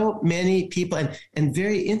so many people. And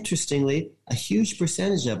very interestingly, a huge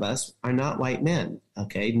percentage of us are not white men.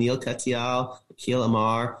 Okay, Neil Katyal, Akhil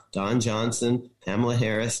Amar, Don Johnson, Pamela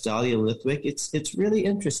Harris, Dahlia Lithwick. It's really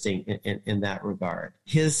interesting in that regard.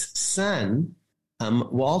 His son,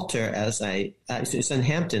 Walter, his son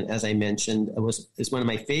Hampton, as I mentioned, is one of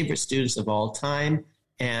my favorite students of all time.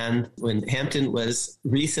 And when Hampton was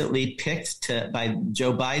recently picked by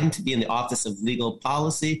Joe Biden to be in the Office of Legal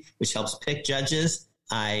Policy, which helps pick judges,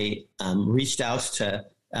 I reached out to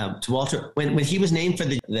Walter. When he was named for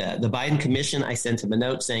the Biden Commission, I sent him a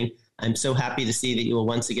note saying, "I'm so happy to see that you will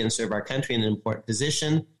once again serve our country in an important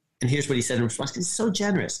position." And here's what he said in response. He's so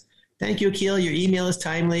generous. "Thank you, Akil. Your email is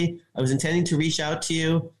timely. I was intending to reach out to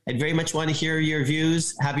you. I'd very much want to hear your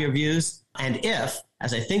views, have your views. And if,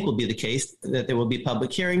 as I think will be the case, that there will be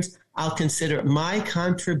public hearings, I'll consider my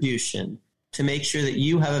contribution to make sure that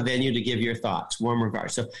you have a venue to give your thoughts. Warm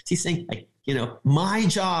regards." So he's saying, my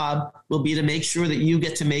job will be to make sure that you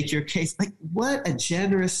get to make your case. Like, what a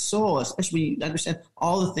generous soul, especially when you understand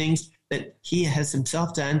all the things that he has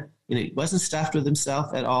himself done. He wasn't stuffed with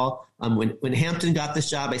himself at all. When Hampton got this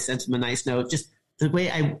job, I sent him a nice note. Just the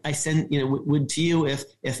way I send, would to you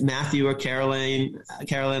if Matthew or Carolyn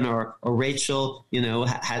or Rachel,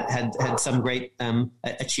 had some great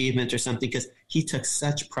achievement or something, because he took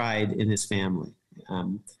such pride in his family.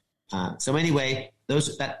 So anyway,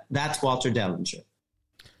 that's Walter Dellinger.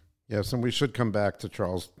 Yes, and we should come back to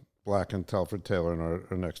Charles Black and Telford Taylor in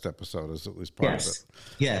our next episode, as at least part of it.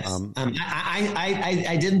 Yes.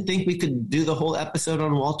 I didn't think we could do the whole episode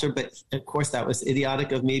on Walter, but of course that was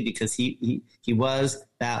idiotic of me, because he was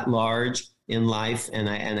that large in life, and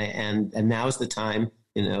now is the time,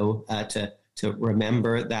 to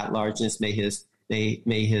remember that largeness. May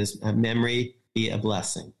his memory be a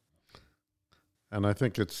blessing. And I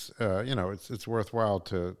think it's it's worthwhile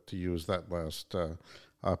to use that last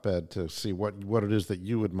op-ed to see what it is that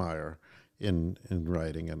you admire in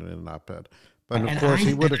writing and in an op-ed. But of course,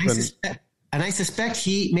 he would have been. And I suspect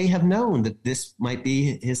he may have known that this might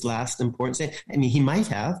be his last important thing. I mean, he might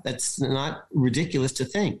have. That's not ridiculous to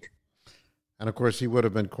think. And of course, he would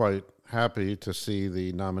have been quite happy to see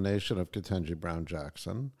the nomination of Ketanji Brown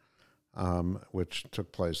Jackson, which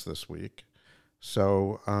took place this week.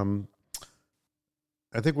 So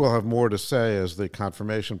I think we'll have more to say as the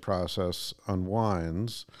confirmation process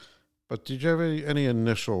unwinds. But did you have any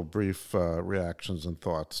initial brief reactions and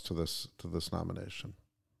thoughts to this nomination?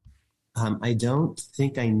 I don't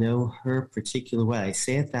think I know her particular way. I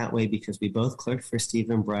say it that way because we both clerked for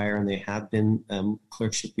Stephen Breyer, and there have been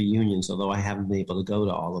clerkship reunions, although I haven't been able to go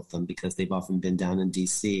to all of them because they've often been down in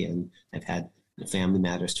D.C., and I've had family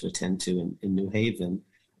matters to attend to in New Haven.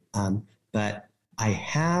 But I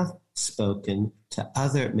have spoken to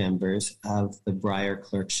other members of the Breyer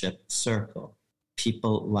clerkship circle,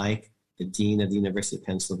 people like the dean of the University of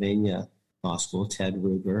Pennsylvania, Law School, Ted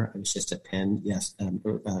Ruger. I was just at Penn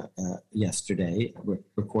yesterday. We're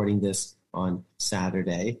recording this on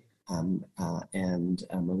Saturday. And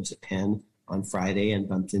I was at Penn on Friday and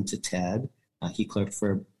bumped into Ted. He clerked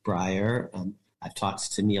for Breyer. I've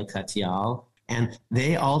talked to Neil Katyal. And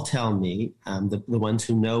they all tell me, the ones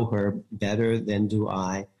who know her better than do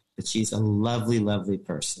I, that she's a lovely, lovely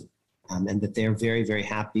person. And that they're very, very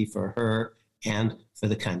happy for her and for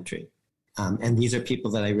the country. And these are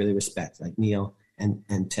people that I really respect, like Neil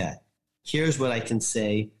and Ted. Here's what I can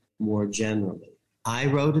say more generally. I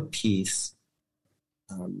wrote a piece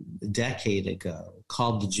a decade ago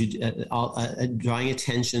called drawing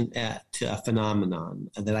attention to a phenomenon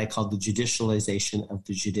that I called the judicialization of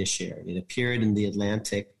the judiciary. It appeared in The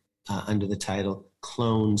Atlantic under the title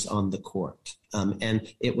Clones on the Court.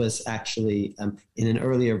 And it was actually, in an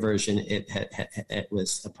earlier version, it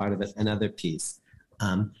was a part of another piece.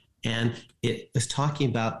 And it was talking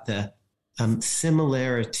about the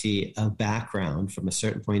similarity of background from a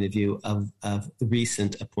certain point of view of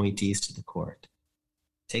recent appointees to the court.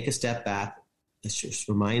 Take a step back. Let's just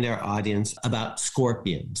remind our audience about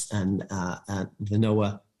Scorpions and the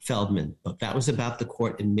Noah Feldman book. That was about the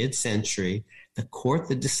court in mid-century, the court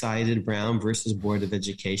that decided Brown versus Board of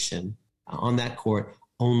Education. On that court,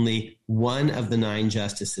 only one of the 9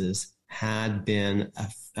 justices had been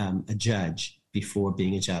a judge before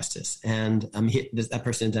being a justice. And that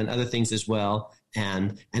person had done other things as well.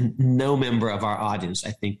 And no member of our audience,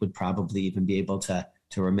 I think, would probably even be able to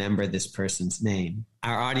remember this person's name.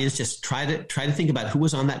 Our audience, just try to think about who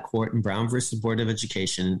was on that court in Brown versus Board of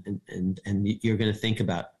Education, and you're going to think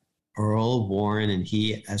about Earl Warren, and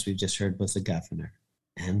he, as we've just heard, was a governor,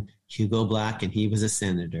 and Hugo Black, and he was a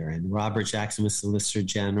senator, and Robert Jackson was Solicitor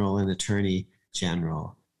General and Attorney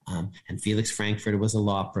General, and Felix Frankfurter was a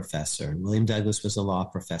law professor, and William Douglas was a law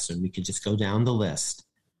professor, and we could just go down the list.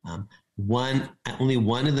 Only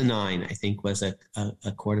one of the 9, I think, was had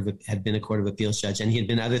been a Court of Appeals judge, and he had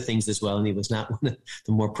been other things as well, and he was not one of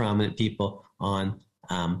the more prominent people on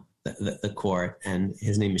the court, and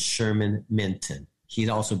his name is Sherman Minton. He'd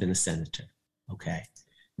also been a senator. Okay,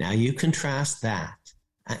 now you contrast that,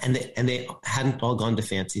 and they hadn't all gone to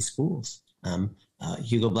fancy schools.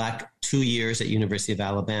 Hugo Black, 2 years at University of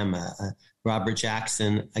Alabama. Robert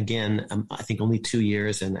Jackson, again, I think only 2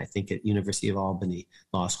 years, and I think at University of Albany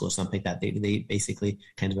Law School, something like that. They basically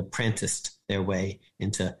kind of apprenticed their way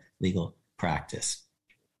into legal practice.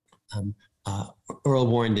 Earl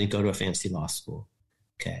Warren didn't go to a fancy law school.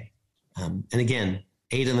 Okay. And again,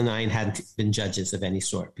 8 of the 9 hadn't been judges of any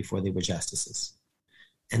sort before they were justices.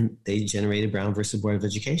 And they generated Brown versus Board of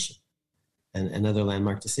Education and other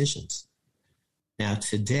landmark decisions. Now,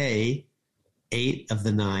 today, 8 of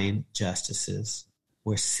the 9 justices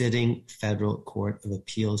were sitting federal Court of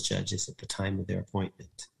Appeals judges at the time of their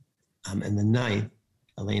appointment. And the 9th,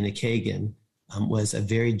 Elena Kagan, had a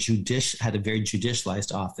very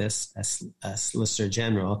judicialized office as Solicitor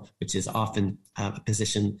General, which is often a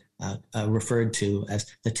position referred to as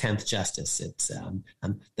the 10th justice. It's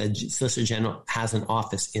the Solicitor General has an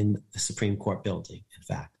office in the Supreme Court building, in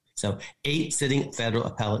fact. So 8 sitting federal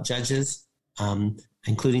appellate judges,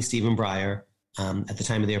 including Stephen Breyer, at the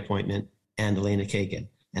time of their appointment, and Elena Kagan.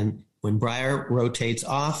 And when Breyer rotates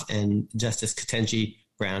off and Justice Ketanji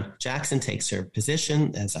Brown Jackson takes her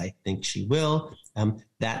position, as I think she will,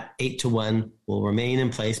 that 8-1 will remain in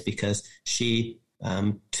place because she,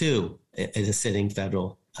 too, is a sitting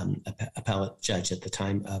federal appellate judge at the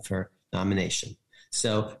time of her nomination.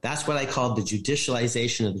 So that's what I call the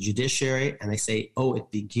judicialization of the judiciary. And I say,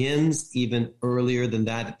 it begins even earlier than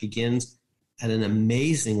that. It begins at an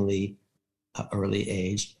amazingly early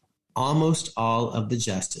age. Almost all of the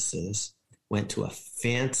justices went to a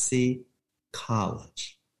fancy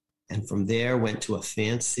college, and from there went to a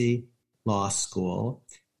fancy law school.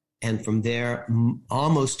 And from there,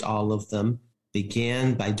 almost all of them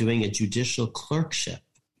began by doing a judicial clerkship,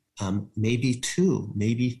 maybe 2,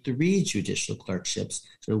 maybe 3 judicial clerkships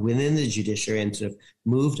sort of within the judiciary, and sort of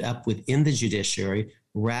moved up within the judiciary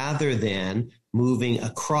rather than moving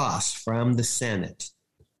across from the Senate,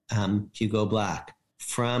 Hugo Black,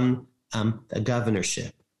 from the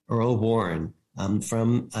governorship, Earl Warren,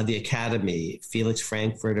 from the Academy, Felix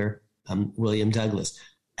Frankfurter, William Douglas.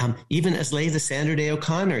 Even as late as Sandra Day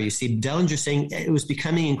O'Connor, you see Dellinger saying it was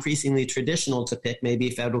becoming increasingly traditional to pick maybe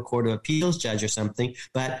a federal court of appeals judge or something,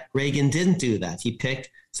 but Reagan didn't do that. He picked,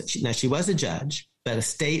 now she was a judge, but a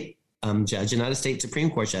state judge, and not a state Supreme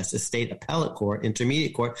Court justice, state appellate court,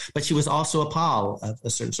 intermediate court, but she was also a POL, a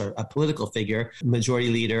certain sort of a political figure, majority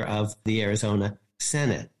leader of the Arizona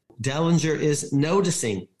Senate. Dellinger is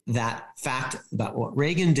noticing that fact about what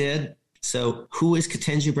Reagan did So who is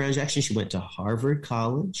Ketanji Brown Jackson? She went to Harvard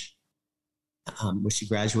College, where she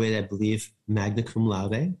graduated, I believe, magna cum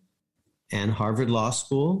laude, and Harvard Law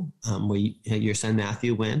School, where your son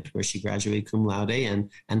Matthew went, where she graduated cum laude, and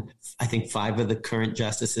I think 5 of the current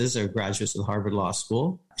justices are graduates of Harvard Law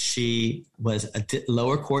School. She was a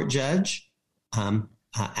lower court judge, and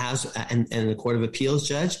a Court of Appeals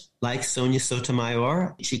judge, like Sonia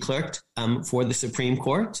Sotomayor. She clerked for the Supreme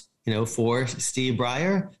Court, for Steve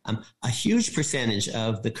Breyer. A huge percentage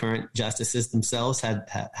of the current justices themselves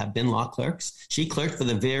have been law clerks. She clerked for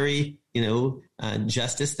the very,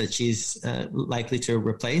 justice that she's likely to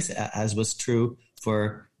replace, as was true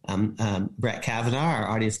for Brett Kavanaugh. Our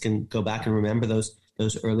audience can go back and remember those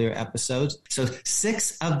earlier episodes. So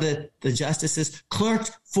 6 of the justices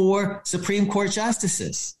clerked for Supreme Court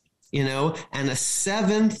justices, and a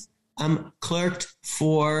 7th clerked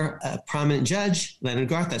for a prominent judge, Leonard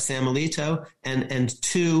Garth, that's Sam Alito, and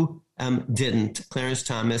 2 didn't, Clarence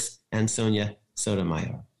Thomas and Sonia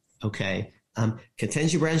Sotomayor. Okay.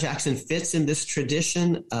 Ketanji Brown Jackson fits in this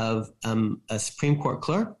tradition of a Supreme Court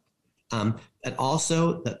clerk, and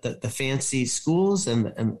also the fancy schools and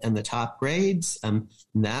the top grades. In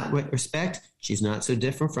that respect, she's not so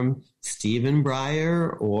different from Stephen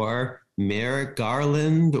Breyer or Merrick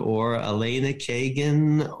Garland or Elena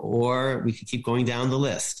Kagan, or we could keep going down the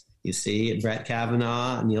list. You see Brett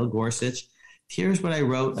Kavanaugh, Neil Gorsuch. Here's what I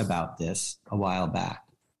wrote about this a while back,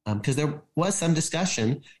 because there was some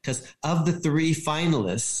discussion, because of the 3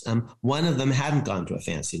 finalists, one of them hadn't gone to a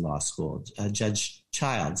fancy law school, Judge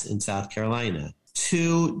Childs in South Carolina.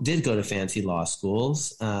 2 did go to fancy law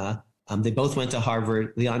schools. They both went to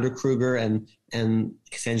Harvard. Leandra Kruger and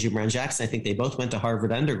Ketanji Brown Jackson, I think they both went to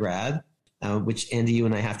Harvard undergrad, which, Andy, you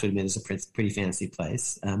and I have to admit is a pretty fancy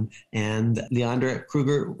place. And Leandra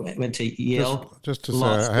Kruger went to Yale. Just to say,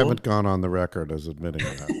 I haven't gone on the record as admitting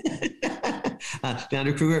that.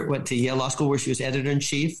 Leandra Kruger went to Yale Law School, where she was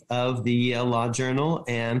editor-in-chief of the Yale Law Journal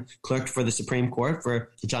and clerked for the Supreme Court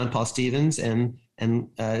for John Paul Stevens, and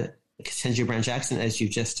Ketanji Brown Jackson, as you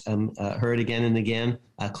just heard again and again,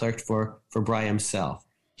 clerked for Breyer himself.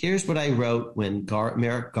 Here's what I wrote when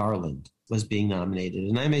Merrick Garland was being nominated,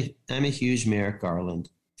 and I'm a huge Merrick Garland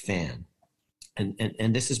fan,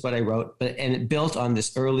 and this is what I wrote, and it built on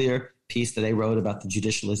this earlier piece that I wrote about the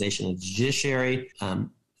judicialization of the judiciary.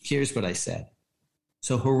 Here's what I said.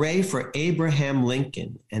 So hooray for Abraham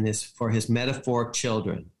Lincoln and for his metaphoric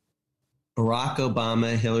children, Barack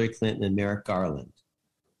Obama, Hillary Clinton, and Merrick Garland.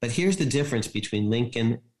 But here's the difference between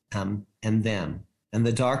Lincoln and them, and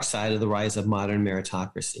the dark side of the rise of modern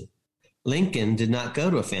meritocracy. Lincoln did not go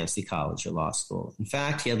to a fancy college or law school. In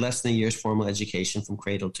fact, he had less than a year's formal education from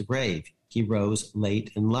cradle to grave. He rose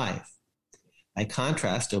late in life. By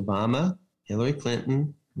contrast, Obama, Hillary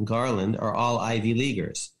Clinton, and Garland are all Ivy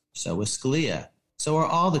Leaguers. So was Scalia. So are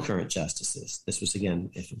all the current justices. This was,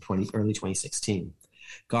 again, early 2016.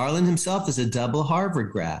 Garland himself is a double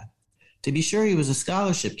Harvard grad. To be sure, he was a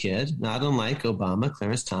scholarship kid, not unlike Obama,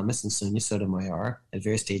 Clarence Thomas, and Sonia Sotomayor at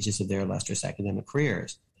various stages of their illustrious academic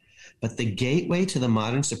careers. But the gateway to the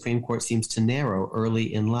modern Supreme Court seems to narrow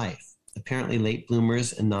early in life. Apparently, late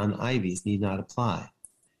bloomers and non-Ivies need not apply.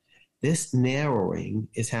 This narrowing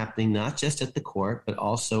is happening not just at the court, but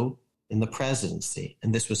also in the presidency.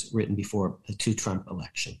 And this was written before the 2 Trump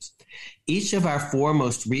elections. Each of our 4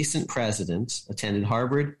 most recent presidents attended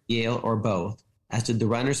Harvard, Yale, or both, as did the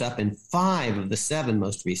runners-up in 5 of the 7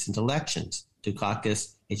 most recent elections: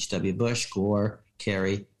 Dukakis, H.W. Bush, Gore,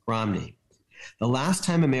 Kerry, Romney. The last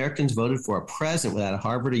time Americans voted for a president without a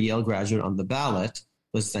Harvard or Yale graduate on the ballot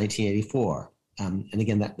was 1984. And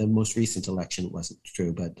again, the most recent election wasn't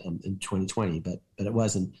true, but in 2020, but it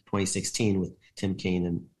was in 2016 with Tim Kaine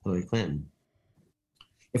and Hillary Clinton.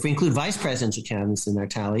 If we include vice presidential candidates in our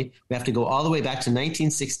tally, we have to go all the way back to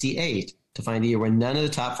 1968 to find a year where none of the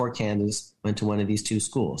top 4 candidates went to one of these 2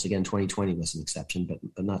 schools. Again, 2020 was an exception,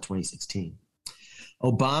 but not 2016.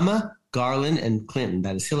 Obama, Garland, and Clinton,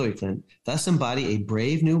 that is Hillary Clinton, thus embody a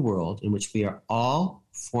brave new world in which we are all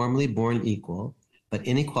formally born equal, but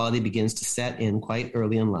inequality begins to set in quite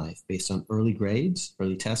early in life based on early grades,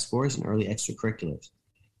 early test scores, and early extracurriculars.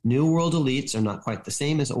 New world elites are not quite the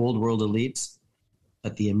same as old world elites,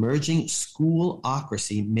 but the emerging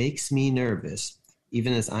schoolocracy makes me nervous,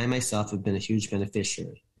 even as I myself have been a huge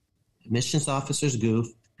beneficiary. Admissions officers goof,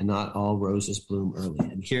 and not all roses bloom early.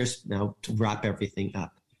 And here's now to wrap everything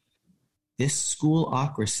up. This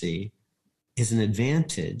schoolocracy is an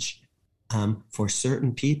advantage for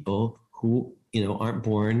certain people who, aren't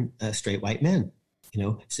born straight white men.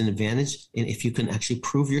 It's an advantage if you can actually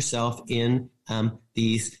prove yourself in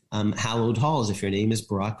these hallowed halls. If your name is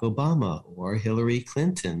Barack Obama or Hillary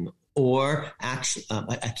Clinton or actually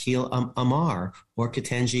Akil Amar or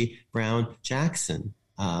Ketanji Brown Jackson.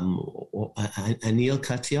 Anil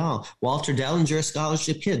Katyal, Walter Dellinger, a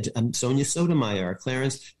scholarship kid, Sonia Sotomayor,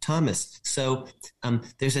 Clarence Thomas. So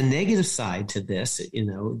there's a negative side to this.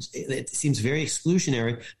 It seems very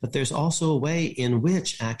exclusionary, but there's also a way in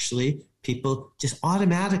which actually people just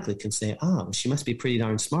automatically can say, oh, she must be pretty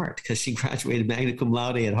darn smart because she graduated magna cum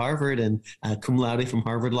laude at Harvard and cum laude from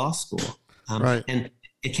Harvard Law School. Right. And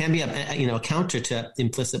it can be a counter to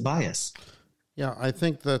implicit bias. Yeah, I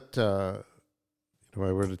think that if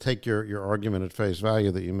I were to take your argument at face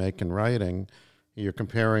value that you make in writing, you're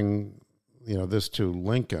comparing, this to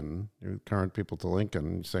Lincoln, your current people to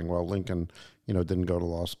Lincoln, saying, well, Lincoln, didn't go to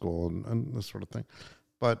law school and this sort of thing.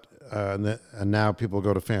 But, and now people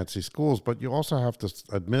go to fancy schools, but you also have to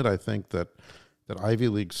admit, I think, that Ivy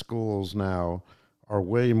League schools now are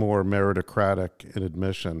way more meritocratic in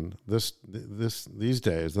admission these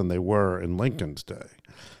days than they were in Lincoln's day.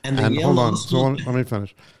 And hold on, so let me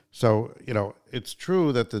finish. So, it's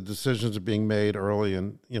true that the decisions are being made early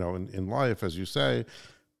in life, as you say,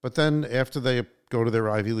 but then after they go to their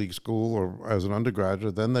Ivy League school or as an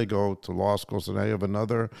undergraduate, then they go to law school, so they have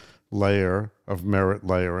another layer of merit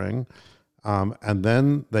layering. And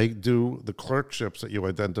then they do the clerkships that you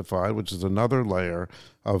identified, which is another layer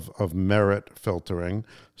of merit filtering.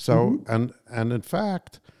 So, and in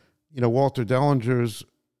fact, Walter Dellinger's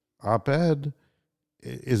op-ed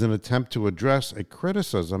is an attempt to address a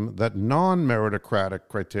criticism that non-meritocratic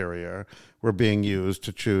criteria were being used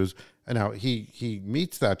to choose. And now he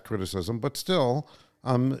meets that criticism, but still,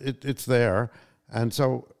 it's there. And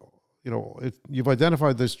so, you've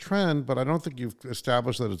identified this trend, but I don't think you've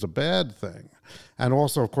established that it's a bad thing. And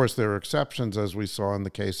also, of course, there are exceptions, as we saw in the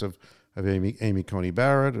case of Amy Coney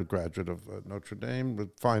Barrett, a graduate of Notre Dame, a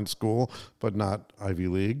fine school, but not Ivy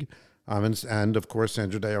League. And of course,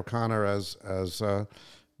 Sandra Day O'Connor, as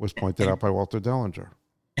was pointed out by Walter Dellinger.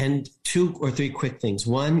 And 2 or 3 quick things.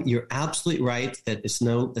 One, you're absolutely right that it's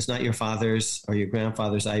not your father's or your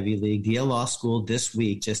grandfather's Ivy League. Yale Law School this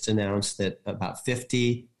week just announced that about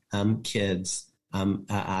 50 kids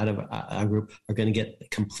out of a group are going to get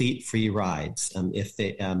complete free rides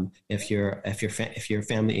if your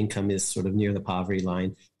family income is sort of near the poverty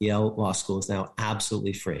line. Yale Law School is now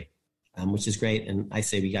absolutely free. Which is great. And I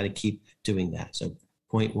say we got to keep doing that. So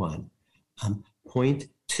point 1. Point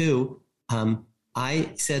 2,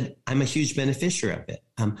 I said I'm a huge beneficiary of it.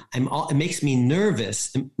 It makes me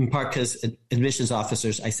nervous in part because admissions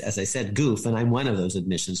officers, as I said, goof, and I'm one of those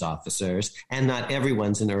admissions officers, and not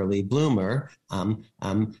everyone's an early bloomer.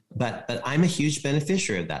 But I'm a huge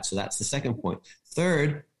beneficiary of that. So that's the second point.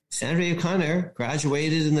 Third, Sandra Day O'Connor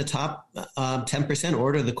graduated in the top 10%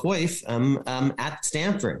 order of the Coif at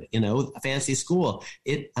Stanford, a fancy school.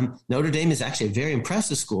 Notre Dame is actually a very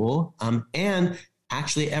impressive school. And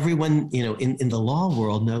actually everyone, in the law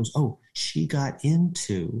world knows, she got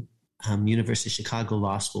into University of Chicago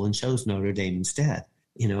Law School and chose Notre Dame instead.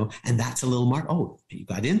 And that's a little mark. Oh, you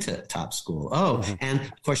got into top school. And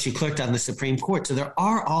of course she clerked on the Supreme Court. So there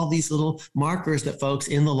are all these little markers that folks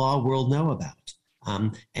in the law world know about.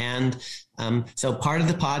 So part of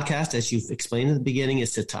the podcast, as you've explained at the beginning,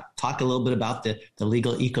 is to talk a little bit about the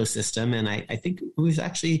legal ecosystem. And I think we've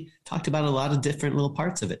actually talked about a lot of different little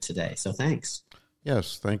parts of it today. So thanks.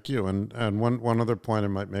 Yes, thank you. And one other point I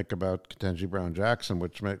might make about Ketanji Brown Jackson,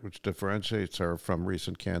 which differentiates her from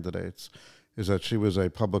recent candidates, is that she was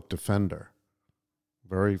a public defender.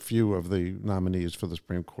 Very few of the nominees for the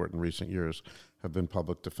Supreme Court in recent years have been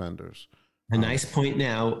public defenders. A nice point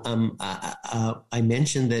now. I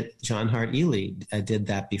mentioned that John Hart Ely did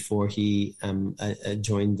that before he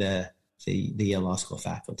joined the Yale Law School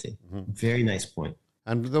faculty. Very nice point.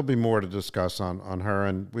 And there'll be more to discuss on her.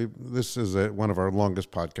 And this is one of our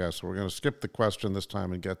longest podcasts, so we're going to skip the question this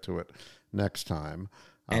time and get to it next time.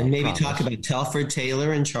 And maybe talk about Telford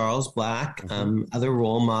Taylor and Charles Black, other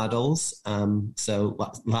role models. So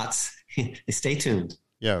lots. Stay tuned.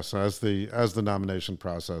 Yes, as the nomination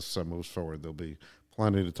process moves forward, there'll be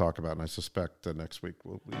plenty to talk about, and I suspect next week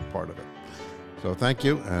will be part of it. So thank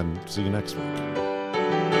you, and see you next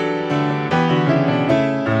week.